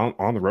is out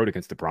on the road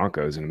against the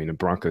Broncos. And I mean, the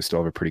Broncos still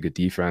have a pretty good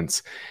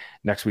defense.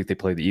 Next week they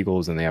play the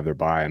Eagles and they have their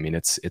bye. I mean,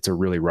 it's a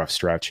really rough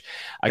stretch.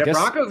 I guess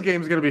Broncos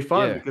game is going to be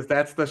fun because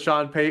that's the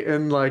Sean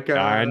Payton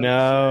I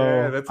know.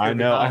 Yeah, that's I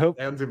know. I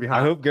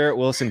hope Garrett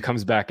Wilson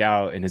comes back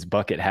out in his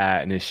bucket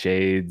hat and his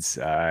shades.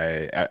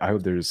 I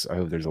hope there's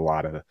a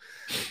lot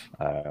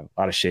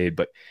of shade.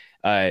 But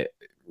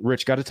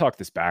Rich, got to talk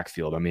this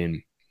backfield. I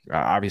mean,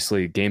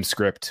 obviously game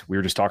script. We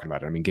were just talking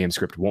about it. I mean, game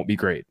script won't be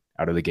great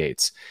out of the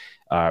gates.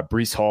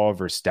 Breece Hall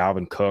versus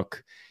Dalvin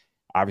Cook.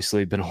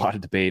 Obviously, been a lot of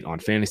debate on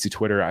fantasy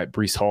Twitter.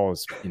 Breece Hall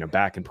is,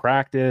 back in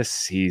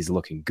practice. He's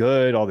looking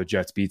good. All the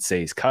Jets beats say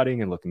he's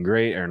cutting and looking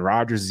great. Aaron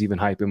Rodgers is even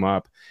hype him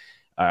up.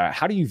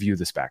 How do you view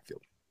this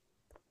backfield?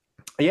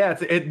 Yeah,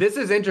 this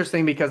is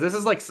interesting because this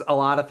is like a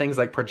lot of things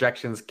like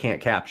projections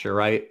can't capture,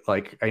 right?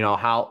 Like,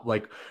 how,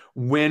 like,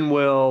 when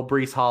will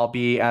Breece Hall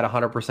be at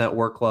 100%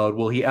 workload?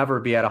 Will he ever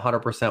be at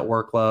 100%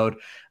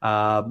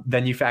 workload?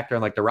 Then you factor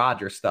in like the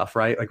Rodgers stuff,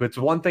 right? Like it's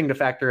one thing to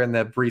factor in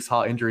the Breece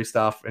Hall injury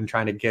stuff and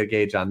trying to get a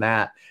gauge on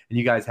that. And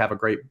you guys have a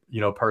great,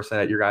 person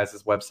at your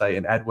guys' website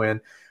in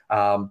Edwin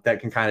that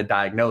can kind of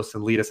diagnose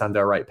and lead us on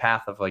the right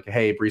path of like,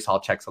 hey, Breece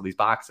Hall checks all these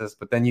boxes.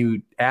 But then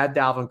you add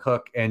Dalvin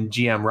Cook and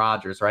GM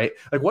Rodgers, right?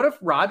 Like what if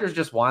Rodgers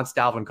just wants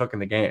Dalvin Cook in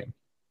the game?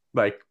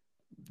 Like,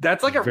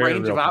 that's like a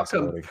range of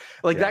outcomes.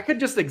 Like that could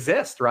just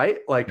exist, right?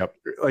 Like,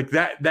 like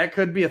that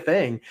could be a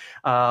thing.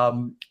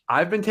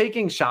 I've been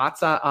taking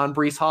shots on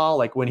Breece Hall,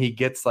 like when he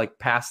gets like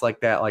past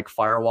like that, like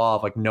firewall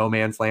of like no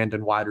man's land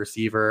and wide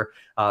receiver,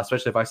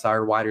 especially if I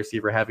started wide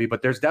receiver heavy,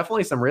 but there's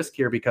definitely some risk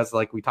here because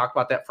like we talked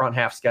about that front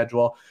half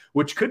schedule,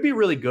 which could be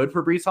really good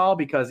for Breece Hall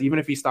because even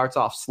if he starts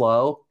off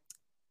slow,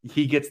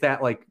 he gets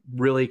that like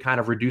really kind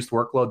of reduced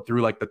workload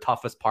through like the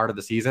toughest part of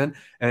the season.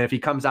 And if he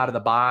comes out of the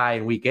bye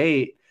in week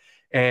 8,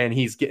 and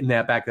he's getting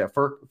that back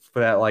for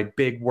that like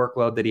big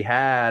workload that he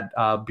had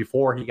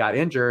before he got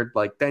injured,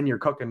 like then you're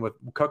cooking with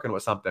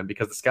something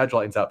because the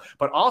schedule ends up.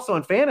 But also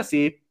in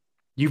fantasy,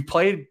 you've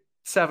played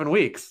 7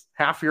 weeks,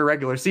 half your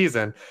regular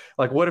season.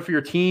 Like what if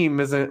your team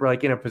isn't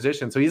like in a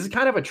position? So he's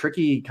kind of a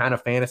tricky kind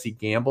of fantasy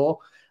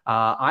gamble.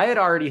 I had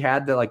already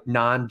had the like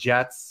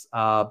non-Jets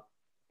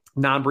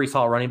non-Breece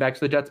Hall running backs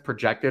for the Jets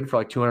projected for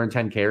like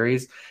 210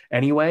 carries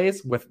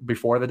anyways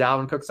before the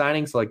Dalvin Cook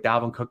signing. So like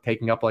Dalvin Cook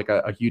taking up like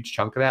a huge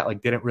chunk of that,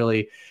 like didn't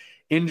really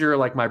injure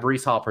like my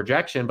Breece Hall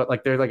projection. But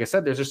like like I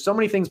said, there's just so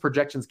many things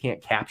projections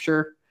can't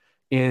capture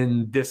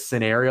in this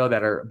scenario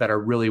that are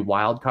really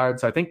wild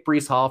cards. So I think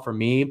Breece Hall for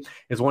me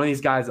is one of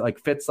these guys that like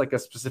fits like a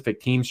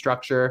specific team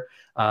structure.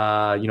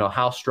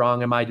 How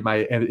strong am I?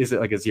 Is it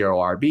like a 0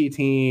 RB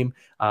team?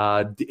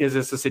 Is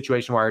this a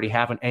situation where I already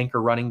have an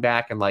anchor running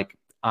back and like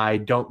I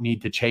don't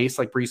need to chase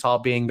like Breece Hall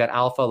being that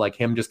alpha, like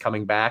him just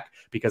coming back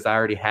because I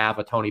already have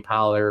a Tony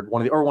Pollard,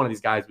 one of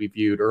these guys we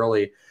viewed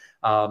early.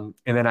 And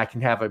then I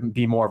can have it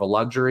be more of a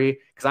luxury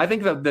because I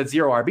think the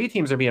 0 RB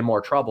teams are being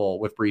more trouble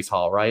with Breece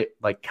Hall, right?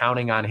 Like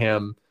counting on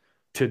him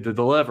to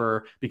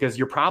deliver because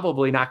you're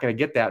probably not going to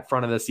get that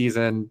front of the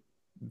season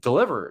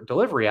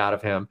delivery out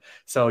of him.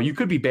 So you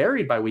could be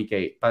buried by week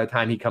 8 by the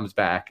time he comes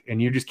back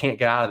and you just can't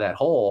get out of that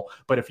hole.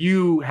 But if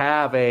you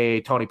have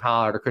a Tony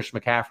Pollard or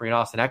Christian McCaffrey and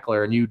Austin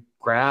Eckler and you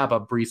grab a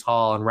Breece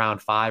Hall in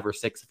round 5 or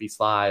 6 if he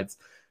slides,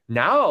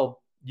 now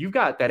you've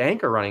got that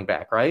anchor running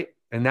back, right?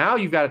 And now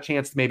you've got a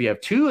chance to maybe have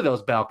 2 of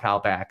those bell cow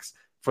backs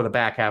for the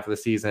back half of the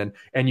season.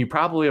 And you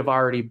probably have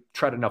already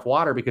tread enough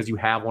water because you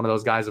have one of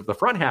those guys of the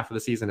front half of the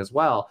season as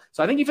well.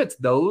 So I think if it's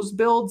those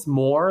builds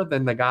more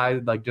than the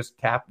guy like just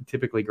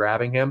typically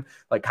grabbing him,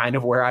 like kind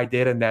of where I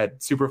did in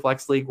that super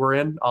flex league we're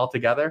in all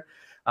together,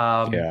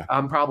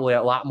 I'm probably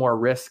at a lot more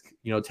risk,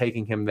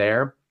 taking him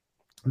there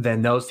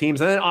than those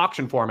teams. And then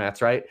auction formats,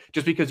 right?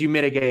 Just because you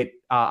mitigate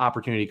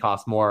opportunity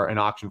cost more in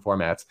auction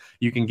formats,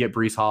 you can get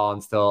Breece Hall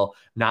and still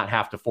not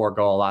have to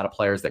forego a lot of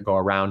players that go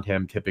around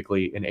him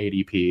typically in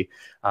ADP.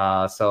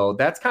 So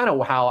that's kind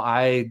of how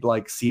I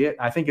like see it.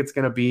 I think it's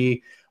going to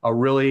be a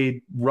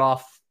really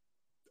rough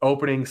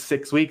opening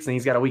 6 weeks and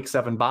he's got a week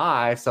 7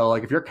 bye. So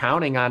like if you're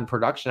counting on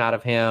production out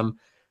of him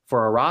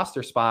for a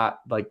roster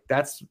spot, like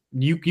that's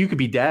you could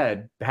be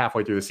dead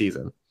halfway through the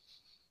season.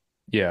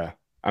 Yeah.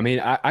 I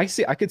mean, I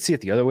could see it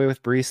the other way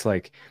with Breece.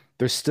 Like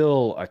there's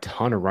still a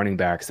ton of running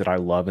backs that I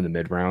love in the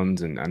mid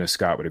rounds, and I know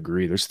Scott would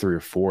agree. There's 3 or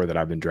 4 that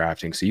I've been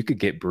drafting. So you could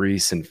get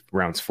Brees in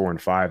rounds 4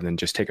 and 5, and then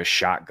just take a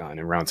shotgun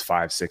in rounds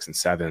 5, 6, and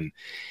 7. And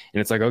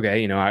it's like,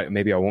 okay,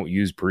 maybe I won't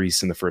use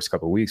Brees in the first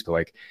couple of weeks, but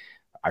like,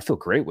 I feel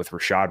great with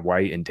Rachaad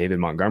White and David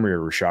Montgomery, or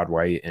Rachaad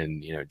White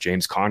and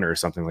James Conner or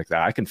something like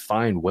that. I can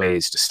find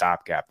ways to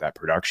stopgap that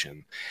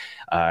production.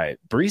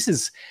 Brees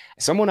is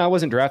someone I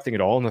wasn't drafting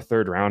at all in the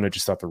 3rd round. I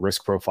just thought the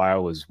risk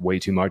profile was way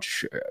too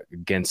much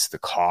against the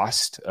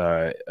cost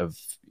of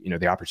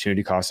the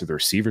opportunity cost of the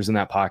receivers in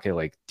that pocket,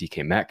 like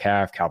DK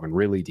Metcalf, Calvin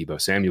Ridley,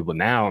 Deebo Samuel. But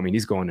now, I mean,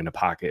 he's going in a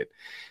pocket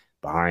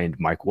behind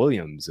Mike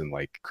Williams and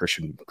like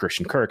Christian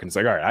Kirk, and it's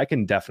like, all right, I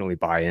can definitely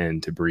buy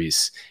into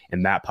Brees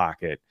in that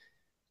pocket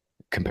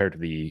compared to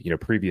the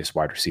previous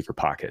wide receiver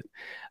pocket.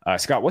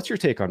 Scott, what's your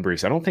take on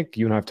Brees? I don't think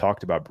you and I have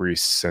talked about Brees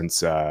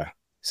since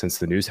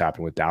the news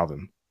happened with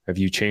Dalvin. Have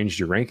you changed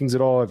your rankings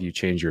at all? Have you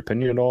changed your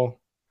opinion at all?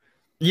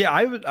 Yeah,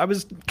 I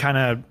was kind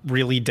of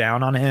really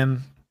down on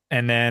him,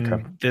 and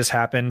then this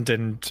happened,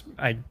 and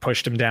I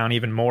pushed him down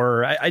even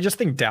more. I just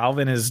think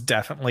Dalvin is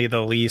definitely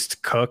the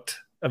least cooked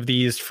of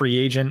these free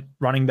agent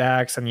running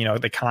backs, and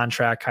the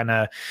contract kind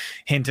of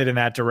hinted in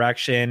that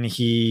direction.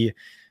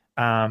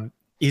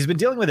 He's been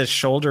dealing with his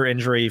shoulder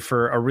injury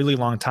for a really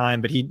long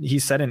time, but he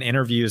said in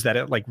interviews that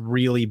it like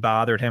really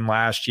bothered him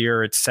last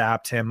year. It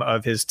sapped him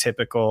of his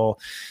typical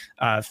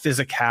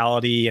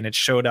physicality, and it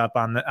showed up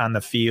on the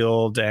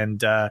field.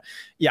 And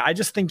I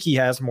just think he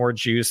has more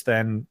juice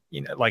than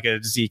like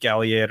a Zeke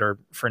Elliott or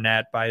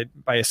Fournette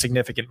by a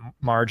significant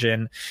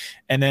margin.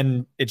 And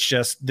then it's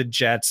just the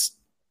Jets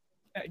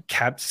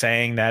kept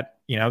saying that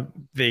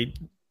they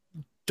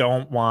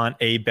don't want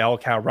a bell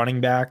cow running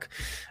back.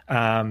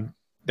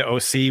 The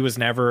OC was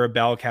never a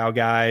bell cow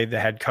guy. The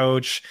head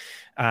coach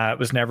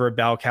was never a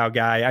bell cow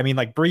guy. I mean,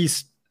 like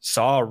Brees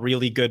saw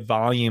really good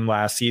volume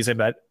last season,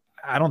 but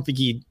I don't think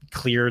he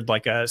cleared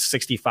like a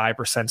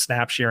 65%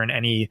 snap share in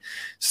any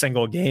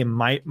single game.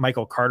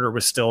 Michael Carter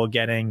was still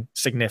getting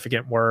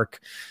significant work.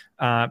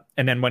 And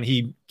then when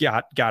he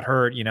got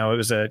hurt, it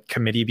was a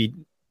committee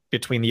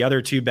between the other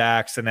 2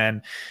 backs. And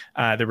then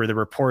there were the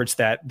reports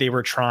that they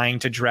were trying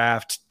to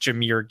draft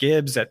Jahmyr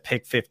Gibbs at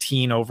pick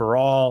 15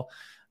 overall.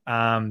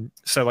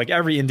 So like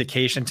every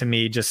indication to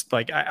me, just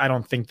like, I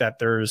don't think that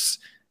there's,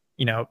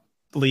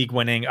 league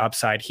winning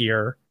upside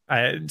here.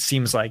 It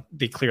seems like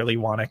they clearly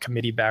want a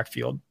committee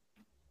backfield.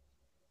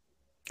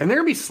 And they're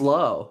going to be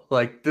slow.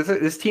 Like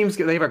this team's,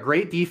 they have a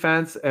great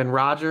defense, and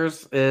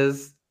Rodgers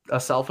is a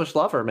selfish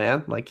lover,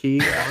 man. Like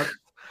he's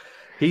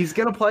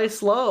going to play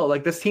slow.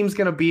 Like this team's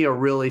going to be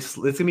it's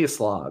going to be a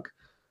slog.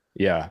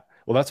 Yeah.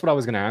 Well, that's what I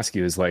was going to ask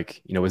you is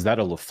like, is that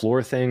a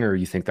LaFleur thing, or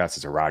you think that's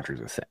just a Rodgers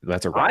thing?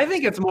 I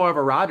think it's more of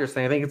a Rodgers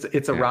thing. I think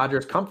it's a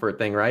Rodgers comfort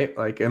thing, right?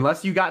 Like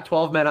unless you got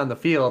 12 men on the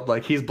field,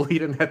 like he's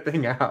bleeding that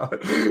thing out.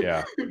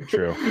 Yeah,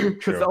 true.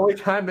 It's the only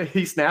time that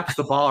he snaps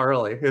the ball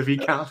early. If he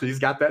counts, he's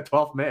got that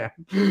 12th man.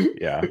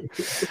 Yeah,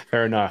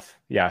 fair enough.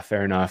 Yeah,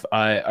 fair enough.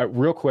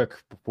 Real quick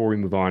before we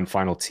move on,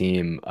 final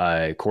team,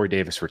 Corey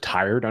Davis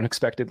retired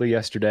unexpectedly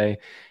yesterday.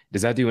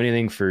 Does that do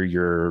anything for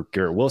your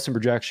Garrett Wilson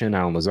projection,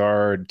 Allen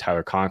Lazard,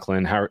 Tyler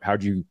Conklin?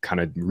 How'd you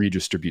kind of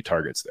redistribute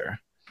targets there?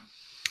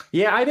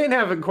 Yeah, I didn't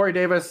have Corey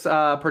Davis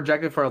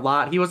projected for a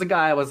lot. He was a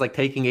guy I was like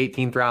taking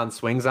 18th round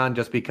swings on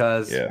just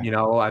because,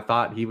 I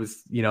thought he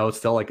was,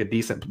 still like a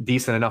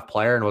decent enough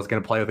player and was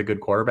going to play with a good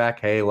quarterback.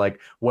 Hey, like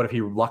what if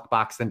he luck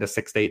boxed into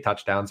 6 to 8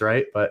 touchdowns,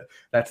 right? But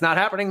that's not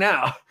happening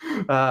now.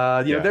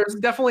 There's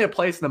definitely a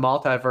place in the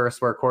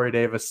multiverse where Corey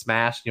Davis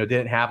smashed,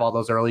 didn't have all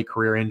those early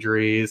career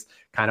injuries,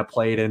 kind of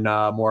played in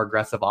more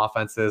aggressive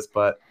offenses,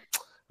 but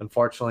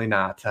unfortunately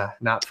not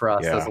for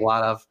us. There's a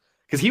lot of,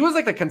 because he was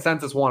like the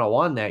consensus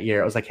 101 that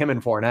year. It was like him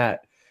and Fournette.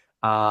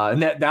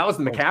 And that was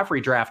the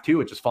McCaffrey draft too,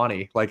 which is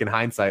funny. Like in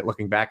hindsight,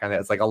 looking back on it,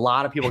 it's like a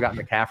lot of people got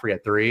McCaffrey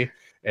at 3,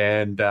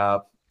 and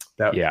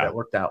that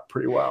worked out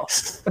pretty well.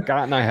 Scott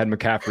and I had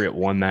McCaffrey at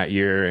 1 that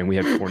year, and we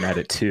had Fournette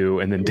at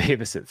 2, and then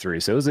Davis at 3.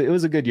 So it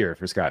was a good year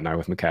for Scott and I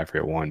with McCaffrey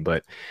at 1.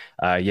 But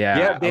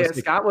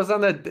Scott was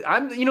on the.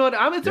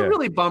 It's a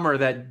really bummer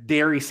that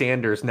Derry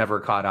Sanders never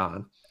caught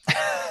on.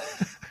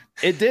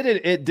 It did.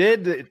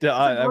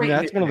 I mean,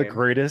 that's one of the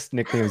greatest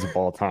nicknames of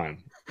all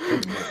time.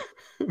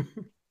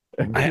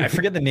 I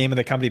forget the name of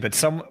the company, but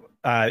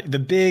the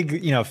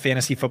big,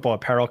 fantasy football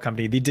apparel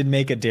company, they did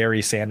make a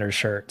Derry Sanders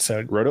shirt.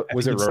 So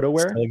was it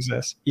RotoWear? Still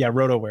exists. Yeah,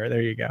 RotoWear.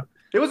 There you go.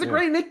 It was a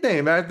great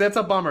nickname. That's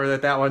a bummer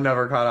that one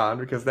never caught on,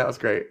 because that was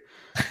great.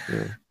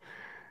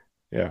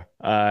 Yeah.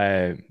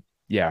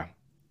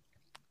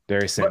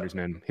 Derry Sanders,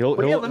 man.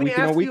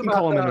 We can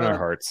call him in our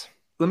hearts.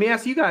 Let me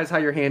ask you guys how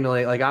you're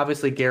handling it. Like,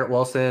 obviously Garrett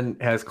Wilson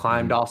has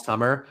climbed all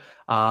summer.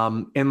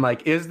 And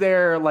like, is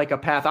there like a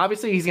path?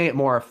 Obviously he's going to get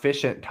more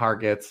efficient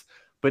targets,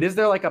 but is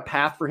there like a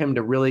path for him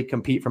to really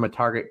compete from a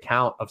target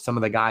count of some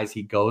of the guys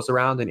he goes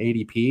around in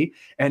ADP?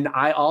 And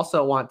I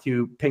also want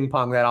to ping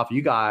pong that off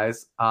you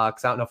guys,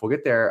 because I don't know if we'll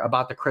get there,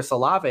 about the Chris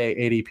Olave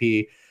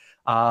ADP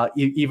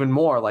even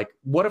more. Like,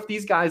 what if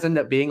these guys end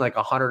up being like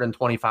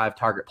 125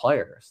 target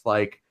players?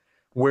 Like,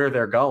 where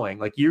they're going.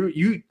 Like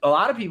a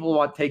lot of people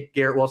want to take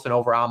Garrett Wilson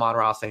over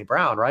Amon-Ra St.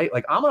 Brown, right?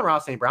 Like Amon-Ra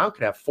St. Brown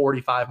could have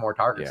 45 more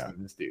targets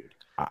than this dude.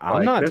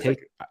 I'm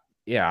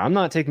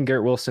not taking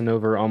Garrett Wilson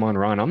over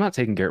Amon-Ra. I'm not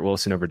taking Garrett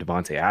Wilson over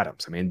Devontae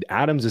Adams. I mean,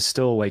 Adams is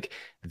still like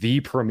the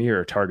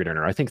premier target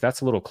earner. I think that's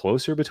a little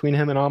closer between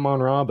him and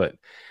Amon-Ra, but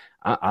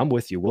I'm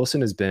with you.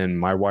 Wilson has been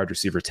my wide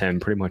receiver 10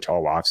 pretty much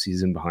all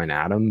offseason behind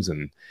Adams.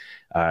 And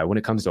when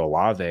it comes to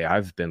Olave,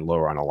 I've been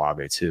lower on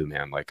Olave too,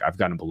 man. Like I've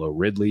gotten below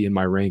Ridley in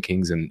my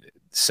rankings, and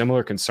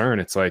similar concern.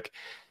 It's like,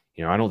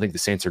 I don't think the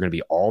Saints are going to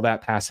be all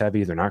that pass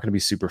heavy. They're not going to be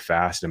super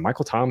fast. And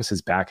Michael Thomas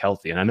is back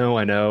healthy. And I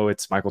know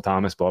it's Michael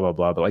Thomas, blah, blah,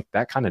 blah. But like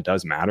that kind of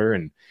does matter.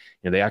 And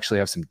they actually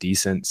have some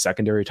decent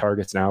secondary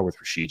targets now with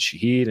Rashid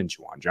Shaheed and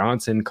Juwan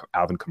Johnson.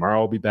 Alvin Kamara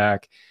will be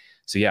back.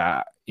 So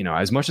yeah,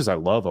 as much as I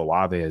love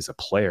Olave as a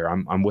player,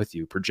 I'm with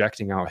you.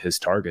 Projecting out his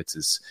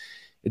targets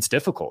it's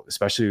difficult,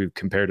 especially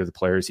compared to the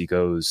players he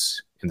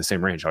goes in the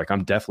same range. Like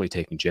I'm definitely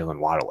taking Jalen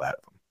Waddle ahead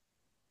of him.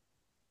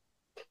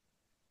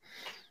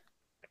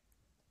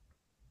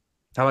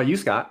 How about you,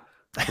 Scott?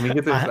 Can we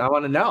get this? I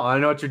want to know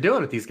what you're doing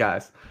with these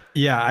guys.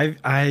 Yeah,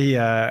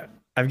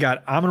 I've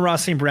got Amon-Ra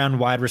St. Brown,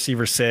 wide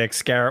receiver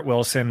 6, Garrett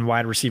Wilson,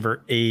 wide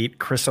receiver 8,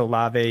 Chris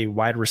Olave,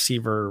 wide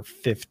receiver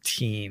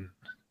 15.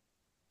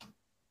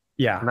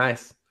 Yeah.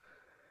 Nice.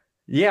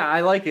 Yeah,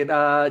 I like it.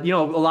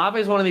 Olave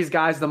is one of these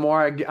guys, the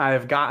more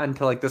I've gotten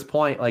to like this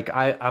point, like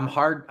I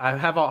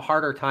have a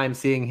harder time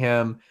seeing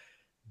him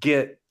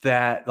get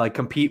that, like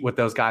compete with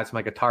those guys from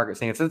like a target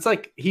stance. It's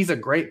like, he's a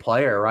great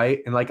player, right?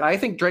 And like, I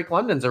think Drake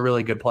London's a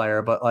really good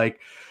player, but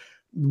like,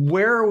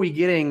 where are we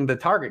getting the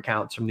target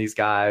counts from these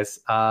guys?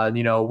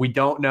 We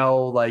don't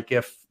know like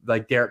if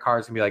like Derek Carr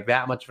is gonna be like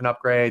that much of an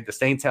upgrade. The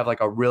Saints have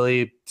like a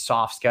really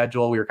soft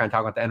schedule. We were kind of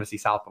talking about the NFC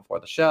South before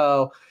the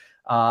show.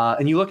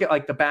 And you look at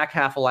like the back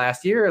half of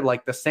last year,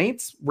 like the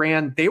Saints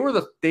they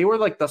were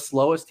like the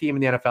slowest team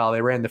in the NFL.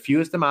 They ran the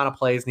fewest amount of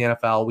plays in the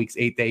NFL, weeks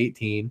 8 to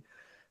 18.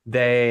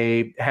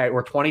 They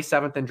were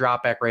 27th in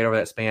dropback rate over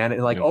that span.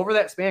 And like over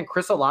that span,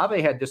 Chris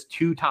Olave had just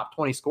 2 top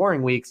 20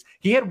 scoring weeks.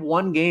 He had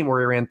 1 game where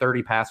he ran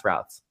 30 pass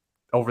routes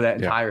over that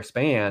entire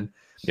span.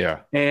 Yeah.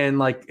 And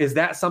like, is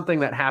that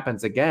something that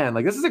happens again?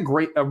 Like, this is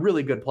a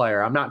really good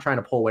player. I'm not trying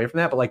to pull away from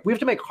that, but like, we have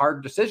to make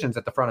hard decisions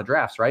at the front of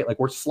drafts, right? Like,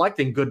 we're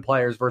selecting good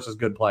players versus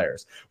good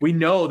players. We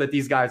know that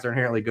these guys are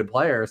inherently good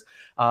players.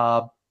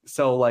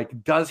 So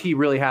like, does he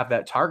really have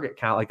that target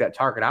count, like that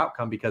target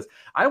outcome? Because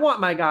I want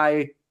my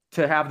guy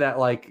to have that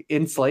like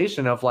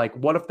insulation of like,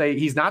 what if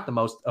he's not the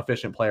most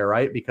efficient player,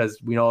 right? Because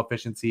we know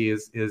efficiency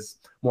is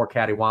more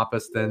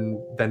cattywampus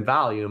than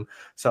volume.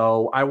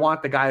 So I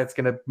want the guy that's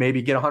going to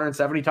maybe get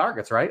 170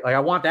 targets, right? Like I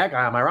want that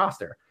guy on my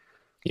roster.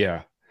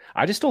 Yeah.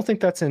 I just don't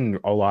think that's in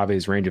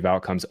Olave's range of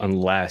outcomes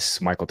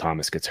unless Michael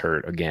Thomas gets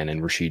hurt again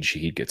and Rashid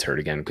Shaheed gets hurt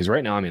again. Because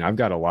right now, I mean, I've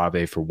got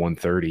Olave for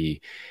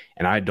 130,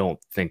 and I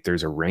don't think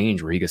there's a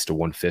range where he gets to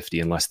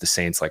 150 unless the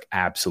Saints like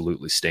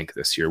absolutely stink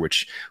this year,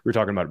 which we were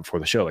talking about before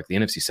the show. Like the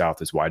NFC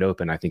South is wide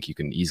open. I think you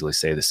can easily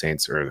say the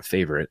Saints are the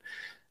favorite.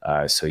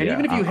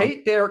 Even if you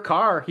hate Derek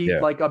Carr, he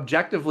like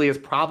objectively is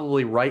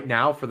probably right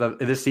now for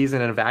this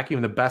season in a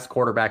vacuum the best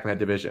quarterback in that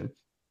division.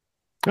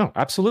 Oh,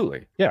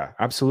 absolutely. Yeah,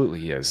 absolutely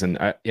he is. And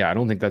I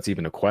don't think that's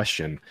even a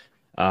question.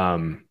 I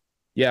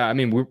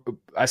mean,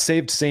 I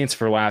saved Saints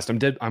for last.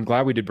 I'm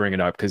glad we did bring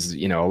it up because,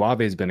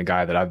 Olave has been a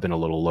guy that I've been a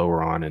little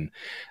lower on.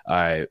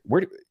 And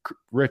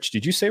Rich,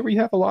 did you say where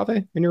you have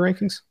Olave in your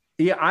rankings?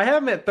 Yeah, I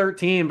have him at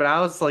 13, but I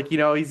was like,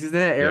 he's in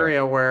that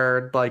area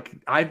where like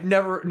I've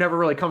never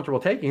really comfortable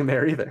taking him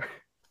there either.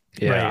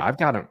 Yeah, right. I've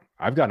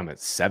got him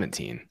at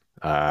 17.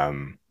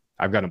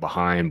 I've got him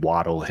behind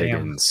Waddle,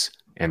 Higgins,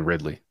 and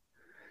Ridley.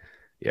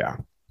 Yeah.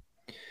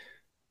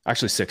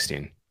 Actually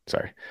 16.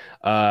 Sorry.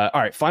 All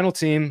right. Final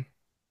team.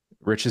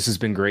 Rich, this has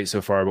been great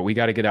so far, but we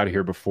got to get out of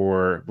here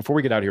before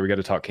we get out of here. We got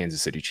to talk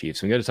Kansas City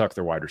Chiefs. We got to talk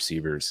their wide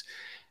receivers.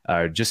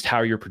 Just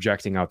how you're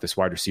projecting out this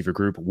wide receiver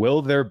group.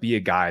 Will there be a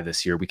guy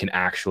this year we can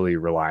actually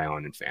rely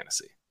on in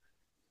fantasy?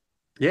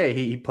 Yeah,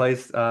 he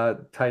plays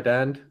tight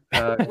end.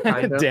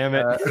 Kind of. Damn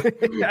it.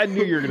 I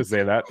knew you were going to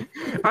say that.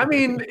 I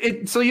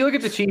mean, so you look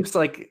at the Chiefs,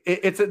 like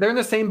they're in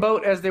the same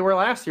boat as they were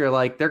last year.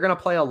 Like they're going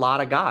to play a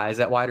lot of guys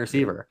at wide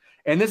receiver.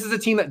 And this is a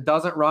team that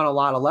doesn't run a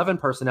lot of 11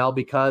 personnel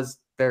because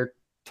their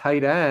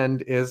tight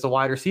end is the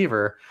wide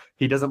receiver.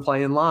 He doesn't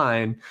play in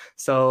line.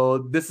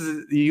 So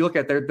you look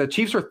at the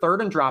Chiefs were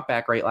 3rd in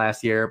dropback rate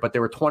last year, but they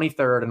were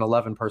 23rd in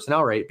 11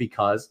 personnel rate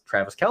because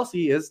Travis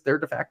Kelce is their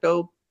de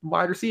facto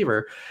wide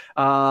receiver.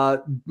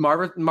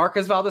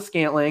 Marquez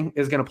Valdes-Scantling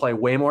is going to play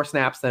way more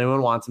snaps than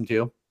anyone wants him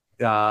to.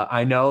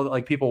 I know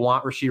like people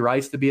want Rashee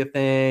Rice to be a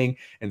thing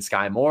and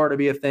Sky Moore to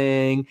be a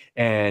thing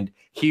and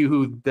he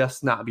who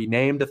does not be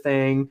named a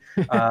thing.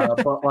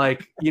 But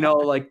like,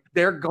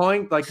 they're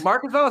going like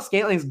Marquez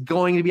Valdes-Scantling is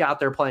going to be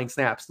out there playing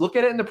snaps. Look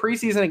at it in the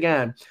preseason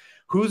again.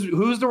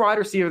 Who's the wide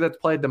receiver that's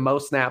played the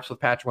most snaps with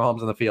Patrick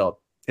Mahomes on the field?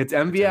 It's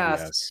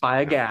MVS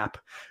by a gap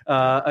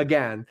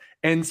again.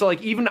 And so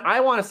like, even I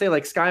want to say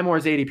like Sky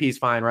Moore's ADP is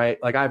fine, right?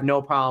 Like I have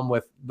no problem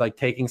with like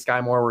taking Sky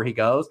Moore where he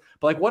goes,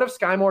 but like what if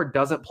Sky Moore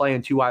doesn't play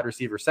in 2 wide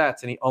receiver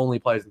sets and he only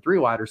plays in 3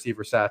 wide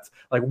receiver sets?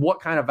 Like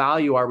what kind of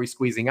value are we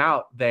squeezing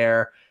out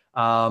there?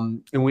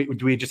 And do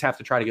we just have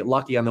to try to get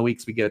lucky on the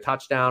weeks we get a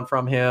touchdown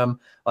from him?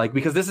 Like,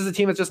 because this is a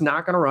team that's just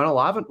not going to run a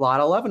lot of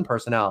 11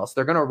 personnel. So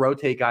they're going to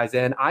rotate guys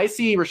in. I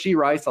see Rashee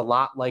Rice a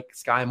lot like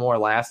Sky Moore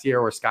last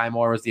year, where Sky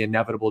Moore was the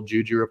inevitable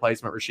Juju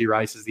replacement. Rashee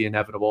Rice is the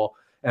inevitable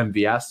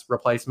MVS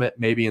replacement.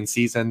 Maybe in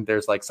season,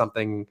 there's like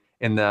something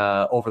in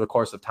the over the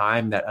course of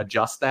time that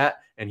adjusts that.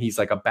 And he's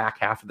like a back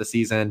half of the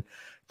season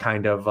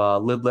kind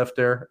of lid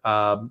lifter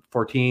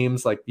for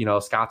teams. Like, you know,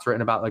 Scott's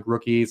written about like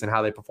rookies and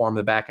how they perform in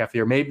the back half of the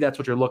year. Maybe that's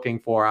what you're looking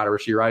for out of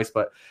Rashee Rice,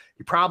 but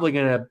he's probably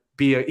going to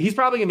be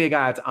a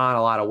guy that's on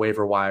a lot of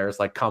waiver wires,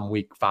 like come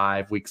week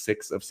 5, week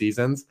 6 of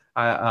seasons,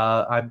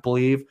 I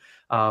believe.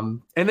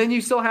 And then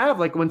you still have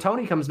like when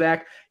Tony comes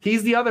back,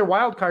 he's the other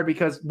wild card,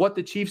 because what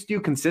the Chiefs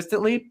do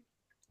consistently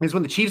is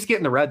when the Chiefs get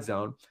in the red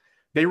zone,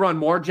 they run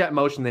more jet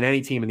motion than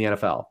any team in the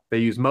NFL. They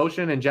use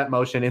motion and jet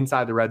motion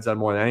inside the red zone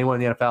more than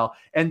anyone in the NFL.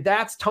 And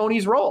that's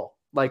Tony's role.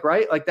 Like,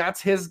 right? Like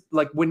that's his,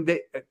 like when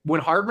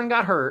Hardman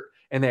got hurt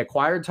and they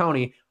acquired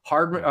Tony,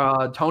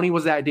 Tony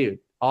was that dude.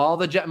 All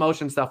the jet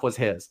motion stuff was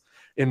his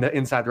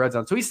inside the red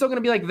zone. So he's still going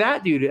to be like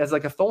that dude as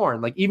like a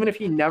thorn. Like even if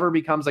he never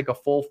becomes like a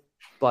full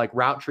like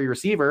route tree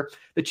receiver,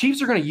 the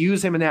Chiefs are going to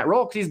use him in that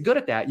role because he's good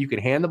at that. You can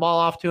hand the ball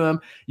off to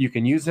him. You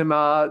can use him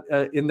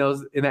in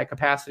that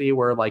capacity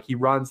where like he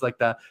runs like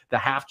the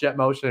half jet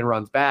motion and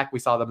runs back. We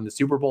saw them in the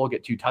Super Bowl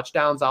get 2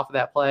 touchdowns off of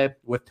that play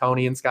with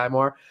Tony and Sky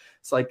Moore.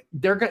 It's like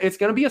it's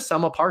going to be a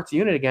sum of parts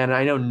unit again. And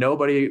I know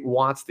nobody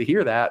wants to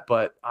hear that,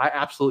 but I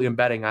absolutely am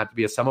betting on it to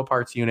be a sum of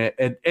parts unit.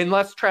 And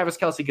unless Travis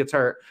Kelce gets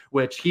hurt,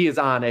 which he is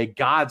on a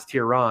God's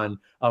tier run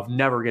of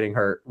never getting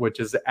hurt, which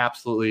is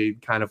absolutely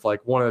kind of like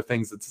one of the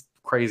things that's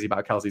crazy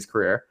about Kelce's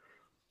career.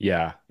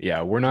 Yeah.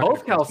 We're not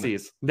both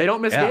Kelce's. They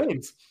don't miss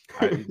games.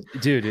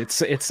 Dude, it's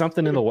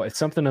something in the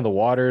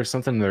water,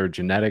 something in their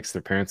genetics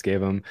their parents gave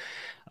them.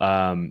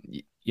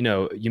 You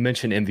know, you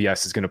mentioned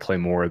MVS is going to play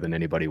more than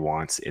anybody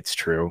wants. It's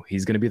true.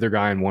 He's going to be their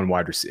guy in 1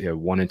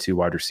 and 2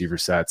 wide receiver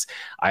sets.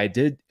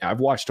 I've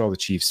watched all the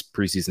Chiefs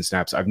preseason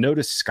snaps. I've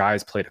noticed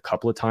Sky's played a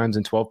couple of times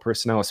in 12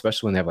 personnel,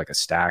 especially when they have like a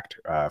stacked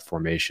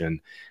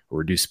formation or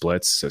reduced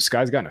splits. So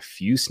Sky's gotten a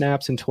few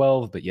snaps in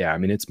 12, but yeah, I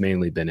mean, it's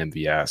mainly been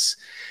MVS.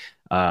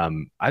 I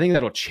think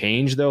that'll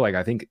change though. Like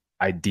I think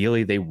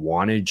ideally they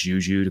wanted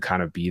Juju to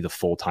kind of be the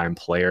full-time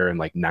player and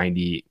like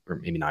 90, or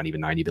maybe not even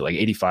 90, but like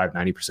 85,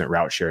 90%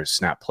 route share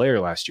snap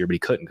player last year, but he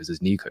couldn't because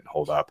his knee couldn't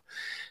hold up.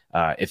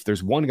 If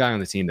there's one guy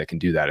on the team that can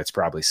do that, it's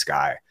probably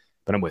Sky.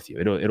 But I'm with you.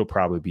 It'll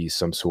probably be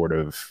some sort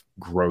of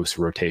gross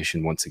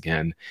rotation once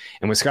again.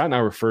 And when Scott and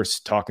I were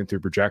first talking through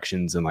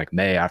projections in like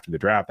May after the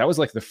draft, that was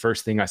like the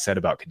first thing I said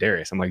about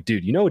Kadarius. I'm like,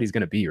 dude, you know what he's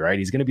going to be, right?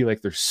 He's going to be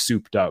like their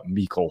souped up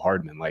Mecole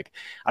Hardman. Like,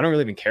 I don't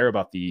really even care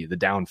about the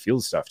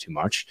downfield stuff too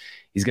much.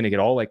 He's going to get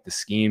all like the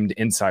schemed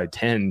inside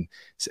 10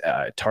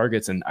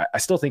 targets. And I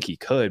still think he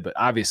could, but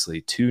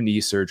obviously 2 knee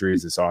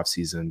surgeries this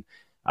offseason.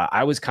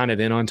 I was kind of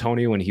in on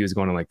Tony when he was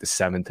going to like the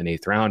 7th and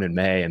 8th round in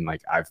May. And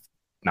like, I've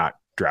not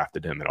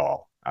drafted him at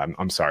all.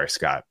 I'm sorry,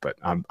 Scott, but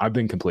I've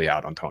been completely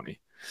out on Tony.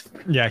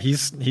 Yeah,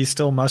 he's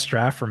still must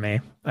draft for me.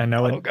 I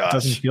know it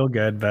doesn't feel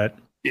good, but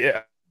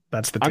yeah,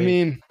 that's the take. I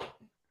mean,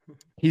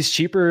 he's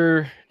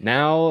cheaper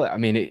now. I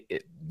mean,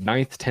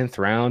 9th, 10th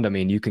round. I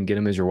mean, you can get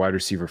him as your wide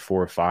receiver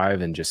 4 or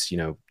 5 and just, you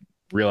know,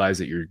 realize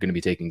that you're going to be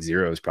taking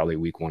zeros probably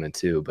week 1 and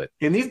 2. But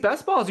in these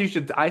best balls,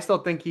 I still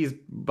think he's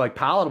like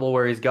palatable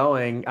where he's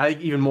going. I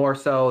think even more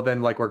so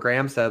than like where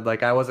Graham said,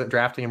 like I wasn't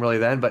drafting him really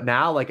then, but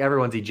now like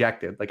everyone's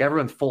ejected, like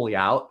everyone's fully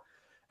out.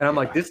 And I'm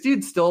like, this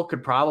dude still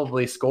could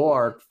probably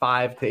score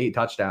 5 to 8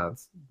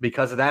 touchdowns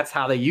because that's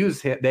how they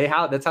use him.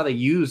 That's how they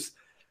use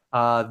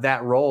that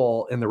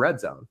role in the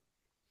red zone.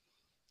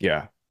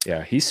 Yeah.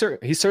 He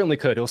certainly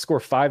could. He'll score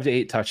 5 to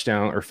 8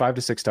 touchdowns or 5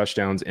 to 6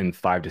 touchdowns in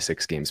 5 to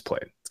 6 games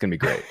played. It's gonna be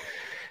great.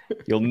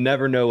 You'll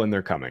never know when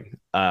they're coming.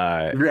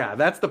 Yeah,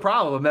 that's the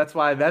problem. That's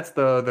why that's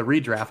the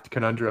redraft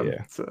conundrum.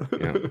 Yeah. So.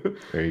 Yeah.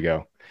 There you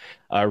go.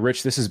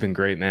 Rich, this has been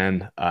great,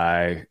 man.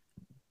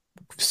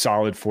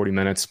 Solid 40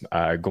 minutes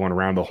going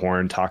around the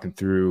horn, talking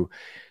through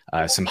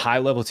some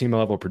high-level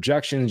team-level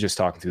projections, just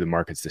talking through the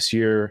markets this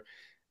year.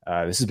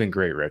 This has been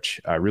great, Rich.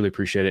 I really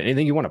appreciate it.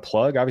 Anything you want to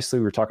plug? Obviously,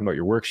 we were talking about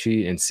your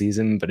worksheet in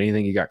season, but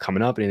anything you got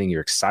coming up, anything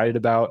you're excited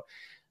about?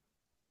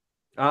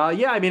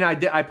 Yeah, I mean,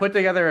 I put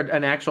together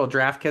an actual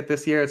draft kit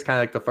this year. It's kind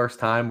of like the first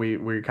time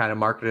we kind of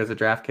market it as a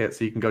draft kit,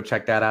 so you can go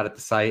check that out at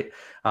the site.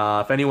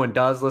 If anyone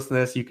does listen to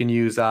this, you can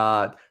use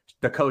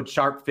the code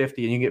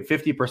SHARP50 and you get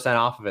 50%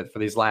 off of it for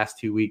these last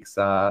 2 weeks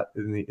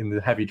in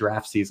the heavy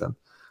draft season.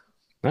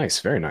 Nice.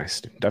 Very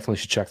nice. Definitely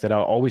should check that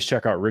out. Always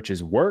check out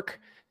Rich's work.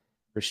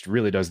 Rich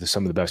really does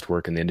some of the best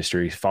work in the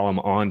industry. Follow him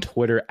on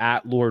Twitter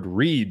at Lord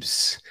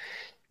Reeves.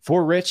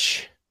 For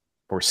Rich,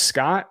 for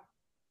Scott,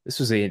 this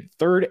was a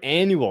 3rd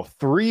annual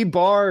 3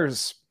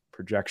 Bars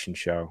projection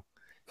show.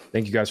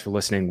 Thank you guys for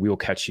listening. We will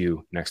catch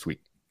you next week.